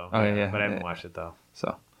about it though. Okay, yeah, but I haven't watched it though.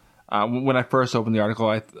 So, when I first opened the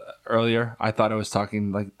article earlier, I thought I was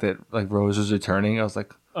talking that Rose was returning. I was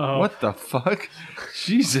like, what the fuck?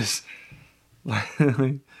 Jesus!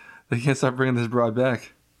 They can't stop bringing this broad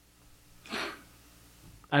back.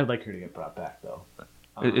 I'd like her to get brought back though.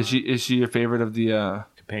 Is she your favorite of the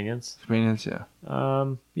companions? Companions, yeah.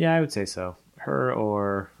 Yeah, I would say so. Her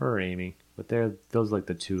or Amy, but those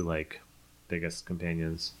the two biggest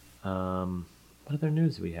companions. What other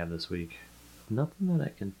news do we have this week? Nothing that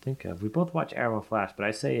I can think of. We both watch Arrow and Flash, but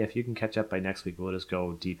I say if you can catch up by next week, we'll just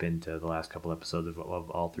go deep into the last couple episodes of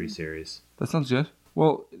all 3 series. That sounds good.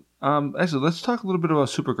 Well, actually, let's talk a little bit about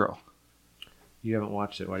Supergirl. You haven't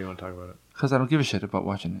watched it. Why do you want to talk about it? Because I don't give a shit about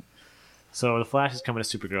watching it. So the Flash is coming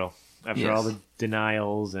to Supergirl after all the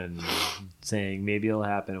denials and saying maybe it'll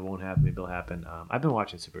happen, it won't happen, maybe it'll happen. I've been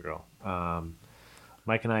watching Supergirl.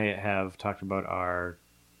 Mike and I have talked about our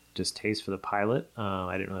distaste for the pilot.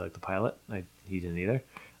 I didn't really like the pilot. He didn't either.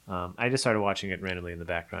 I just started watching it randomly in the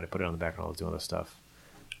background. I put it on the background while I was doing other stuff.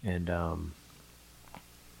 And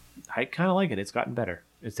I kind of like it. It's gotten better.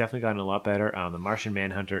 It's definitely gotten a lot better. The Martian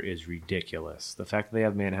Manhunter is ridiculous. The fact that they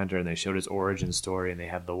have Manhunter and they showed his origin story and they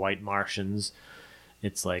have the white Martians,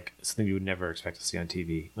 it's like something you would never expect to see on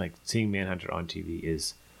TV. Like seeing Manhunter on TV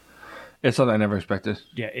is... It's something I never expected.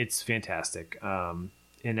 Yeah, it's fantastic. And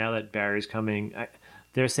now that Barry's coming,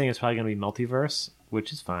 they're saying it's probably going to be multiverse,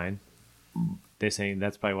 which is fine. They're saying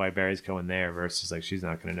that's probably why Barry's going there versus like she's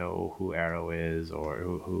not going to know who Arrow is or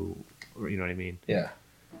who you know what I mean? Yeah.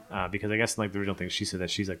 Because I guess in like the original thing, she said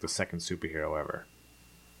that she's like the second superhero ever.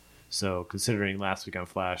 So considering last week on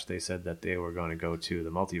Flash, they said that they were going to go to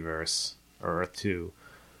the multiverse or Earth 2,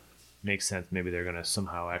 makes sense. Maybe they're going to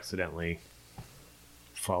somehow accidentally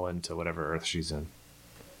fall into whatever Earth she's in.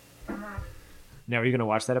 Now, are you going to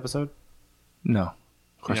watch that episode? No. Of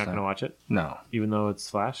You're course not going to watch it? No. Even though it's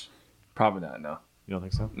Flash? Probably not, no. You don't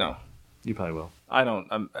think so? No. You probably will. I don't.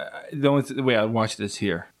 The only way I watch this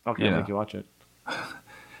here. Okay, I'll make you watch it.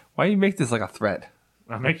 Why do you make this like a threat?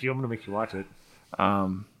 I'm going to make you watch it.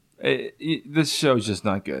 This show's just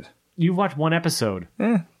not good. You watched one episode.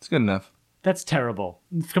 It's good enough. That's terrible.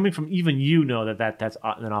 Coming from even you know that's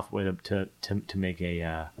an awful way to make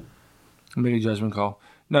a... Make a judgment call.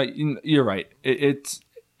 No, you're right. It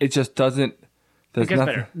just doesn't... It gets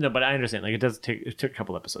better. No, but I understand. Like it took a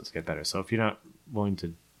couple episodes to get better. So if you're not willing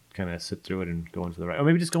to kind of sit through it and go into the right... Or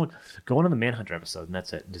maybe just go on the Manhunter episode and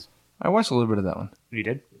that's it. I watched a little bit of that one. You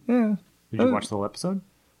did? Yeah. Did you watch the whole episode?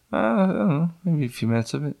 I don't know. Maybe a few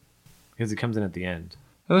minutes of it. Because he comes in at the end.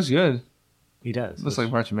 It looks good. He does. Looks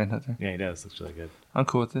like Martian Manhunter. Yeah, he does. Looks really good. I'm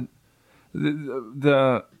cool with it.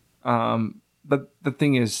 But the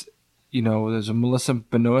thing is, there's a Melissa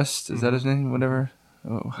Benoist. Is that his name? Whatever.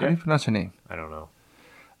 How do you pronounce her name? I don't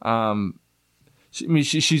know.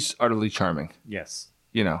 She's utterly charming. Yes.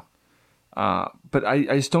 But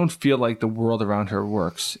I just don't feel like the world around her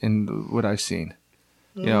works in what I've seen.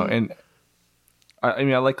 And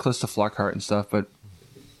I like Calista Flockhart and stuff, but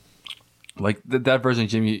like that version of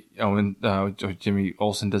Jimmy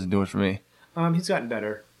Olsen doesn't do it for me. He's gotten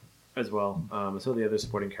better as well. So the other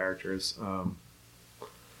supporting characters.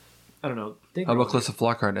 I don't know. How about Calista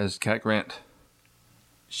Flockhart as Cat Grant?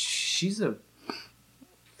 She's a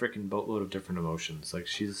freaking boatload of different emotions. Like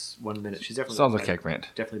she's 1 minute she's definitely sounds like Cat Grant.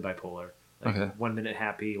 Definitely bipolar. Like, okay. 1 minute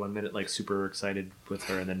happy, 1 minute like super excited with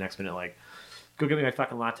her, and then next minute like, go get me my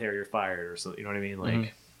fucking latte or you're fired or something. You know what I mean?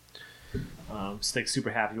 Like, just like super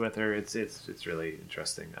happy with her. It's really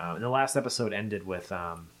interesting. And the last episode ended with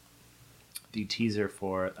the teaser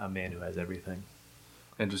for A Man Who Has Everything.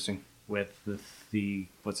 Interesting. With the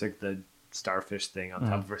what's like the starfish thing on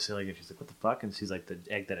top of her ceiling, and she's like, "What the fuck?" And she's like, "The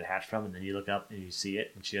egg that it hatched from." And then you look up and you see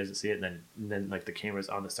it, and she doesn't see it. And then like the camera's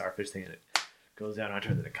on the starfish thing, and it goes down onto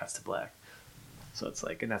her, and then it cuts to black. So it's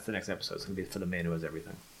like, and that's the next episode. It's gonna be for The Man Who Has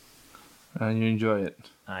Everything. And you enjoy it.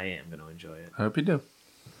 I am gonna enjoy it. I hope you do.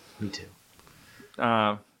 Me too.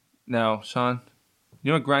 Now, Sean,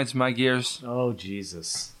 you know what grinds my gears? Oh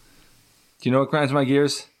Jesus! Do you know what grinds my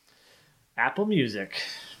gears? Apple Music.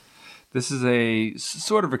 This is a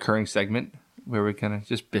sort of recurring segment where we kind of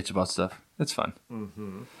just bitch about stuff. It's fun.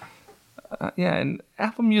 Mm-hmm. Yeah, and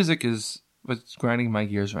Apple Music is what's grinding my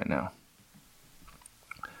gears right now.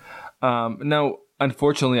 Now,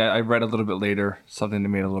 unfortunately, I read a little bit later something that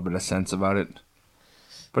made a little bit of sense about it,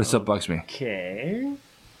 but it still bugs me. Okay.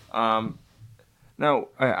 Now,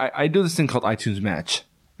 I do this thing called iTunes Match.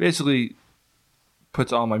 Basically,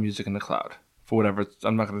 puts all my music in the cloud for whatever.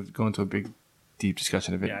 I'm not going to go into a big, deep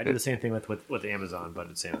discussion of it. Yeah, I do the same thing with Amazon, but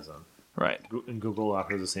it's Amazon. Right. And Google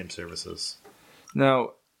offers the same services.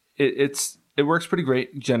 Now, it works pretty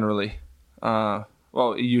great generally. Well,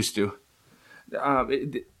 it used to.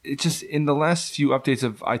 It just in the last few updates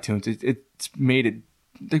of iTunes, it's made it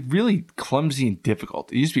like really clumsy and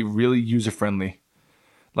difficult. It used to be really user friendly.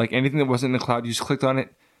 Like anything that wasn't in the cloud, you just clicked on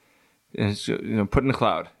it, and put in the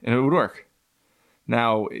cloud, and it would work.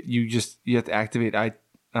 Now you have to activate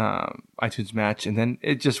iTunes Match, and then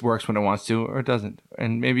it just works when it wants to, or it doesn't.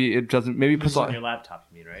 And maybe it doesn't. Maybe it puts on your laptop.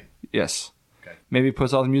 You mean, right? Yes. Okay. Maybe it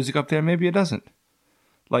puts all the music up there. Maybe it doesn't.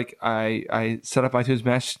 Like I set up iTunes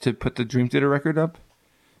Match to put the Dream Theater record up,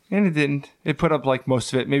 and it didn't. It put up like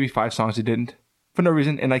most of it, maybe 5 songs. It didn't for no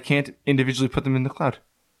reason, and I can't individually put them in the cloud.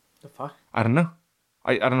 The fuck? I don't know.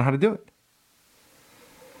 I don't know how to do it.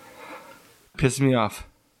 Pisses me off.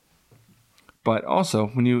 But also,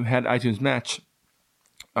 when you had iTunes Match,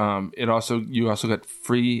 you also got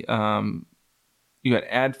free. You got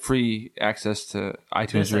ad-free access to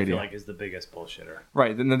iTunes this, Radio. I feel like is the biggest bullshitter.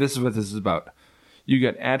 Right. Then this is what this is about. you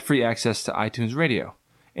get ad-free access to iTunes Radio.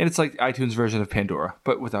 And it's like iTunes version of Pandora,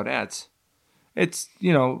 but without ads. It's,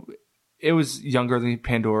 it was younger than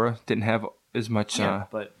Pandora, didn't have as much,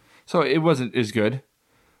 but so it wasn't as good,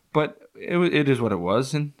 but it is what it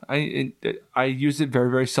was. And I used it very,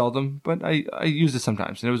 very seldom, but I used it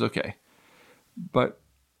sometimes and it was okay. But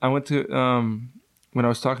I went to, when I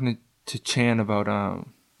was talking to Chan about,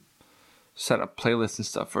 set up playlists and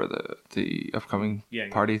stuff for the upcoming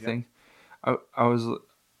party thing, I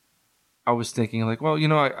was thinking like, well,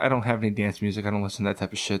 I don't have any dance music. I don't listen to that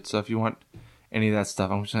type of shit. So if you want any of that stuff,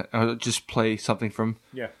 I'll just play something from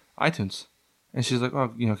iTunes. And she's like, oh,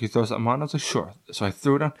 can you throw something on? I was like, sure. So I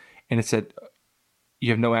threw it on, and it said, you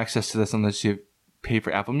have no access to this unless you pay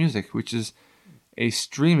for Apple Music, which is a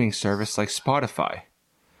streaming service like Spotify.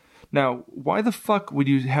 Now, why the fuck would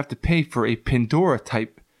you have to pay for a Pandora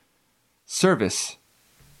type service?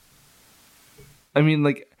 I mean,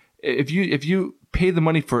 like, if you pay the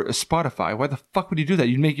money for a Spotify, why the fuck would you do that?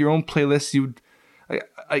 You'd make your own playlist.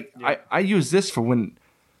 I use this for when.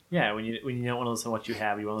 Yeah, when you don't want to listen to what you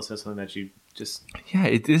have, you want to listen to something that you just.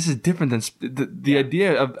 Yeah, this is different than the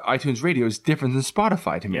idea of iTunes Radio is different than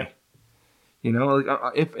Spotify to me. Yeah. Like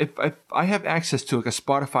if I have access to like a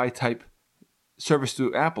Spotify type service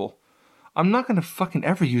through Apple, I'm not gonna fucking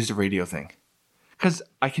ever use the radio thing, because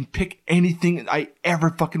I can pick anything I ever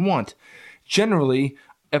fucking want. Generally,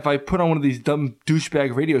 if I put on one of these dumb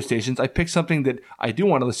douchebag radio stations, I pick something that I do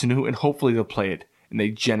want to listen to, and hopefully they'll play it, and they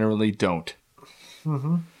generally don't.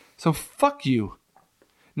 Mm-hmm. So fuck you.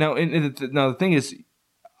 Now, now the thing is,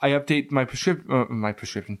 I update my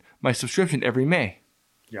subscription every May.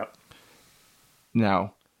 Yep.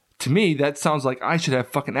 Now, to me, that sounds like I should have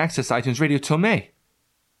fucking access to iTunes Radio till May.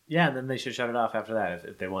 Yeah, and then they should shut it off after that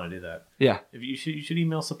if they want to do that. Yeah. If you should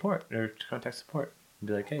email support or contact support and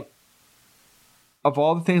be like, hey. Of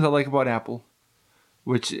all the things I like about Apple,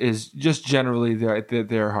 which is just generally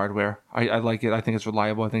their hardware, I like it. I think it's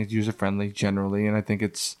reliable. I think it's user friendly generally, and I think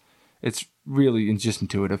it's really just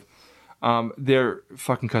intuitive. Their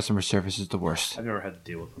fucking customer service is the worst. I've never had to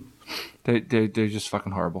deal with them. They're just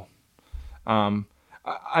fucking horrible.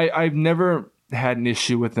 I've never had an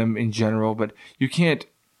issue with them in general, but you can't.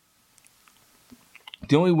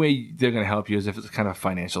 The only way they're going to help you is if it's kind of a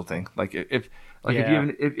financial thing. Like if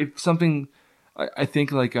if something, I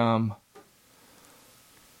think like I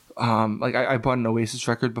bought an Oasis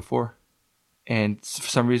record before, and for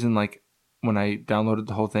some reason, like when I downloaded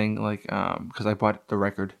the whole thing, like because I bought the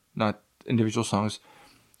record, not individual songs,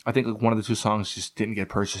 I think like one of the two songs just didn't get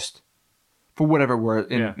purchased for whatever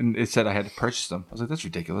word, and it said I had to purchase them. I was like, that's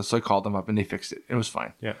ridiculous. So I called them up and they fixed it. It was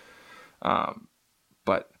fine. Yeah.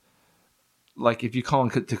 But like if you call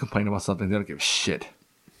them to complain about something, they don't give a shit.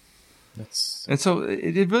 And so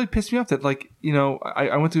it really pissed me off that like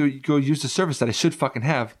I went to go use the service that I should fucking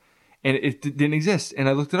have, and it didn't exist. And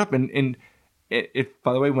I looked it up, and it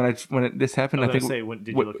by the way when this happened, I think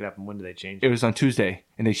did you look it up and when did they change it? It was on Tuesday,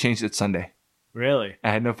 and they changed it Sunday. Really?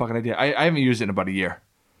 I had no fucking idea. I haven't used it in about a year,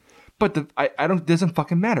 but it doesn't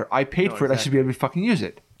fucking matter. I paid for it. Exactly. I should be able to fucking use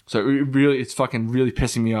it. So it's fucking really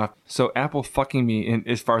pissing me off. So Apple fucking me, and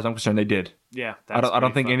as far as I'm concerned, they did. Yeah. I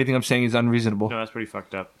don't think anything I'm saying is unreasonable. No, that's pretty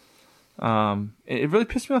fucked up. It really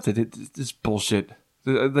pissed me off that this bullshit.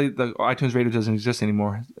 The iTunes Radio doesn't exist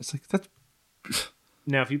anymore. It's like that's.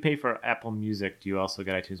 Now, if you pay for Apple Music, do you also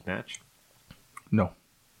get iTunes Match? No.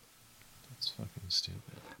 That's fucking stupid.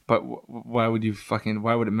 But why would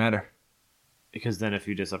it matter? Because then if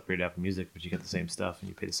you just upgrade to Apple Music, but you get the same stuff and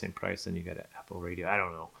you pay the same price, then you get Apple Radio. I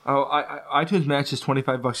don't know. Oh, iTunes Match is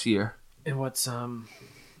 $25 a year. And what's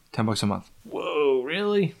 $10 a month. Whoa,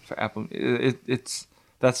 really? For Apple,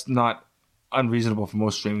 that's not unreasonable for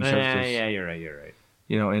most streaming services. Yeah, you're right.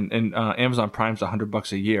 And Amazon Prime's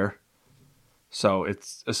 $100 a year, so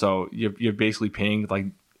you're basically paying like,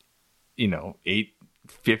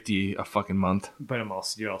 $8.50 a fucking month. But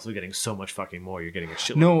you're also getting so much fucking more. You're getting a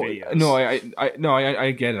shitload of videos. No,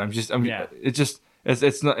 I get it.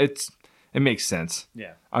 It makes sense.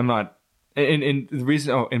 Yeah. I'm not, and the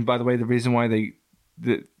reason. Oh, and by the way, the reason why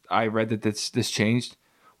I read that this changed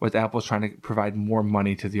was Apple's trying to provide more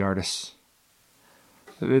money to the artists.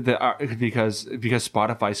 Because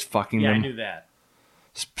Spotify's fucking them. Yeah, I knew that.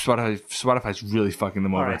 Spotify's really fucking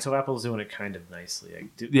them over. All right, so Apple's doing it kind of nicely.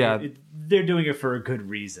 They're doing it for a good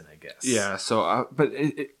reason, I guess. Yeah, so but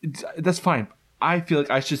that's fine. I feel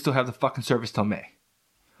like I should still have the fucking service till May.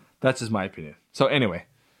 That's just my opinion. So anyway,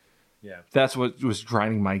 yeah, that's what was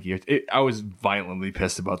grinding my gears. I was violently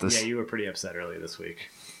pissed about this. Yeah, you were pretty upset earlier this week.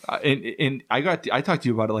 And I talked to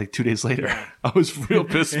you about it like 2 days later. Yeah. I was real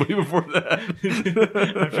pissed way before that.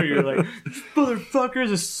 I'm sure you're like,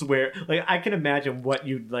 motherfuckers, I swear. Like, I can imagine what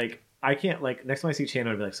you'd like. I can't, like, next time I see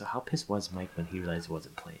Chandler, I'd be like, so how pissed was Mike when he realized he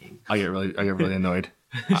wasn't playing? I get really annoyed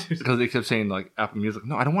because they kept saying like Apple Music.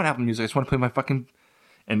 No, I don't want Apple Music. I just want to play my fucking.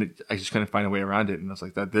 And I just couldn't find a way around it. And I was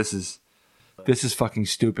like, this is fucking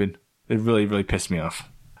stupid. It really, really pissed me off.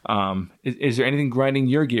 Is there anything grinding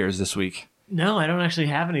your gears this week? No, I don't actually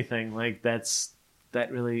have anything. Like, that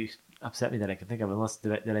really upset me that I can think of. Unless,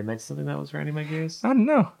 did I mention something that was grinding my gears? I don't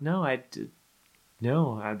know. No,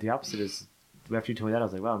 the opposite is, after you told me that, I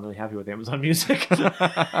was like, wow, I'm really happy with Amazon Music.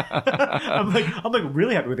 I'm like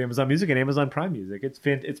really happy with Amazon Music and Amazon Prime Music.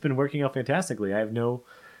 It's been working out fantastically. I have no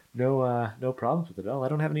problems with it at all. I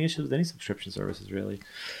don't have any issues with any subscription services, really.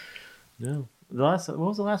 No. What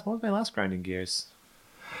was my last grinding gears?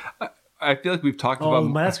 I feel like we've talked about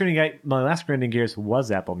my last grinding gears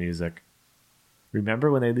was Apple Music.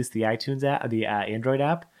 Remember when they released the iTunes app, the Android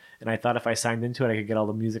app, and I thought if I signed into it, I could get all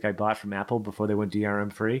the music I bought from Apple before they went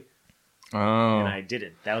DRM free. Oh. And I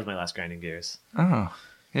didn't. That was my last grinding gears. Oh,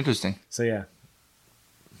 interesting. So yeah,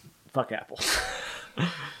 fuck Apple.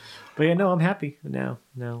 But yeah, no, I'm happy now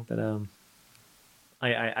that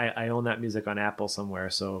I own that music on Apple somewhere,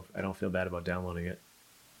 so I don't feel bad about downloading it.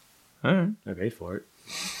 All right. I paid for it.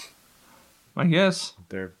 I guess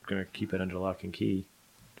They're gonna keep it under lock and key.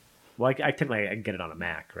 Well, I can get it on a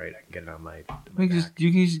Mac, right? I can get it on my you Mac. can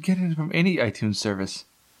just get it from any iTunes service.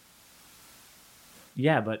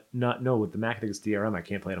 Yeah, but with the Mac, I think it's DRM. I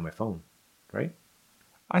can't play it on my phone, right?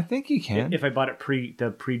 I think you can. If I bought it pre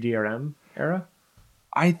DRM era.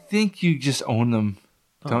 I think you just own them,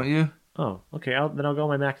 don't you? Oh, okay. Then I'll go on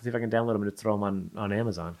my Mac and see if I can download them and throw them on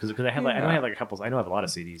Amazon because I have I know I have like a couple. I know I have a lot of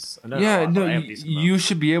CDs. You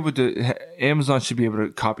should be able to. Amazon should be able to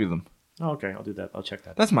copy them. Oh, okay. I'll do that. I'll check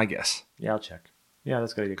that. That's my guess. Yeah, I'll check. Yeah,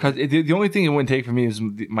 that's good. Because the only thing it wouldn't take for me is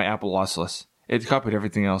my Apple lossless. It copied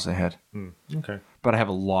everything else I had. Okay. But I have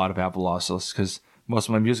a lot of Apple lossless because most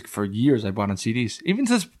of my music for years I bought on CDs. Even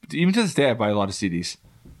to this day, I buy a lot of CDs.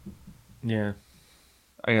 Yeah.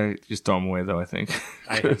 I gotta just throw them away though. I think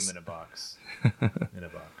I have them in a box.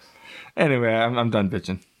 Anyway, I'm done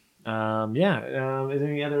bitching. Is there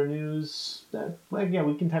any other news?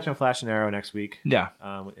 We can touch on Flash and Arrow next week. Yeah.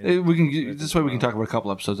 We can. This way we can talk about a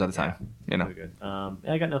couple episodes at a time. You know. Good.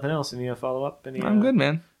 I got nothing else. Any follow up? I'm good,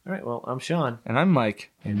 man. All right. Well, I'm Sean. And I'm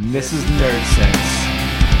Mike. And this is Nerd Sense.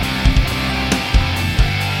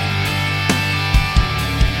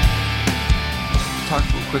 Talk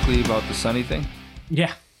quickly about the Sunny thing.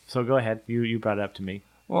 Yeah. So go ahead. You brought it up to me.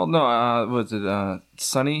 Well, no. Was it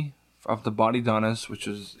Sunny of the Body Donnas, which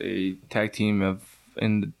was a tag team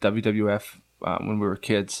in the WWF when we were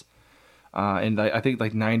kids, and I think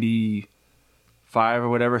like 95 or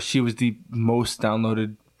whatever. She was the most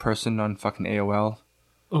downloaded person on fucking AOL.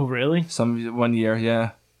 Oh, really? One year,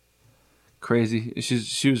 yeah. Crazy.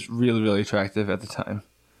 She was really, really attractive at the time.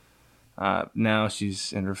 Now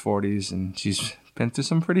she's in her 40s and she's been through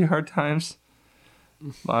some pretty hard times.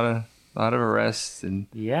 A lot of arrests and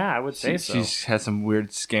yeah, I would say so. She's had some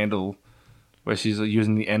weird scandal where she's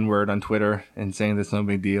using the N-word on Twitter and saying that's no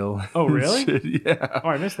big deal. Oh, really? Yeah. Oh,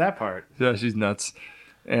 I missed that part. Yeah, she's nuts.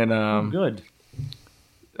 And good.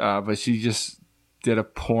 But she just did a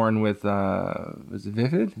porn with was it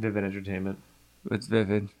Vivid? Vivid Entertainment. It's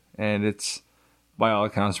Vivid, and it's by all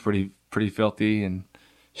accounts pretty filthy, and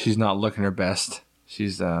she's not looking her best.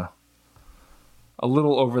 She's a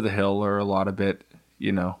little over the hill, or a lot of it,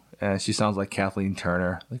 you know. And she sounds like Kathleen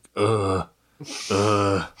Turner, like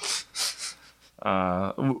Sean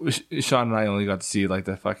and I only got to see like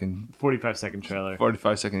the fucking 45-second trailer.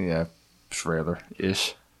 45-second, trailer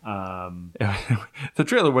ish. The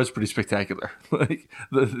trailer was pretty spectacular. Like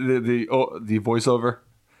the voiceover.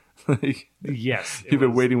 Like, yes, you've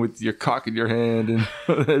been waiting with your cock in your hand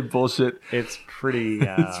and bullshit. It's pretty.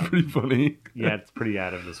 It's pretty funny. Yeah, it's pretty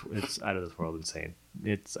out of this. It's out of this world insane.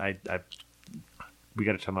 It's we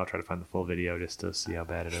got to somehow try to find the full video just to see how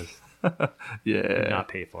bad it is. Yeah, not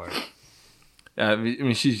pay for it. I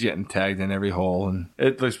mean, she's getting tagged in every hole, and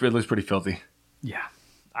it looks pretty filthy. Yeah,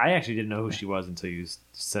 I actually didn't know who she was until you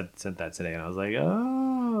sent that today, and I was like,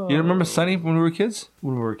 oh. You remember Sunny when we were kids?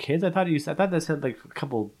 When we were kids, I thought that said like a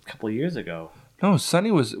couple years ago. No, Sunny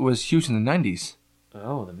was huge in the 90s.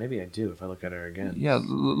 Oh, then maybe I do if I look at her again. Yeah,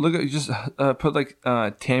 look at just put like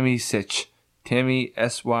Tammy Sytch, Tammy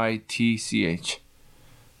Sytch,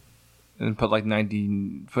 and put like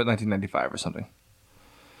 1995 or something.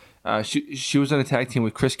 She was on a tag team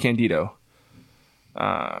with Chris Candido,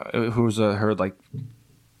 who was her like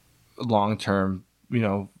long-term,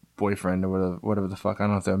 ex-boyfriend or whatever the fuck. I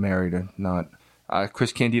don't know if they're married or not.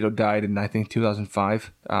 Chris Candido died in, I think,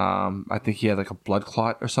 2005. I think he had like a blood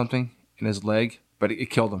clot or something in his leg, but it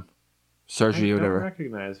killed him. Surgery or whatever. I don't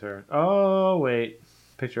recognize her. Oh, wait.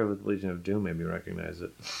 Picture of the Legion of Doom made me recognize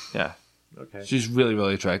it. Yeah. Okay. She's really,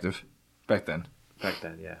 really attractive back then. Back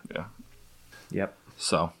then, yeah. Yeah. Yep.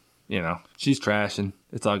 So, she's trash and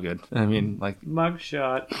it's all good. I mean, like...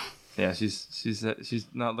 Mugshot. Yeah, she's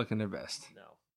not looking her best.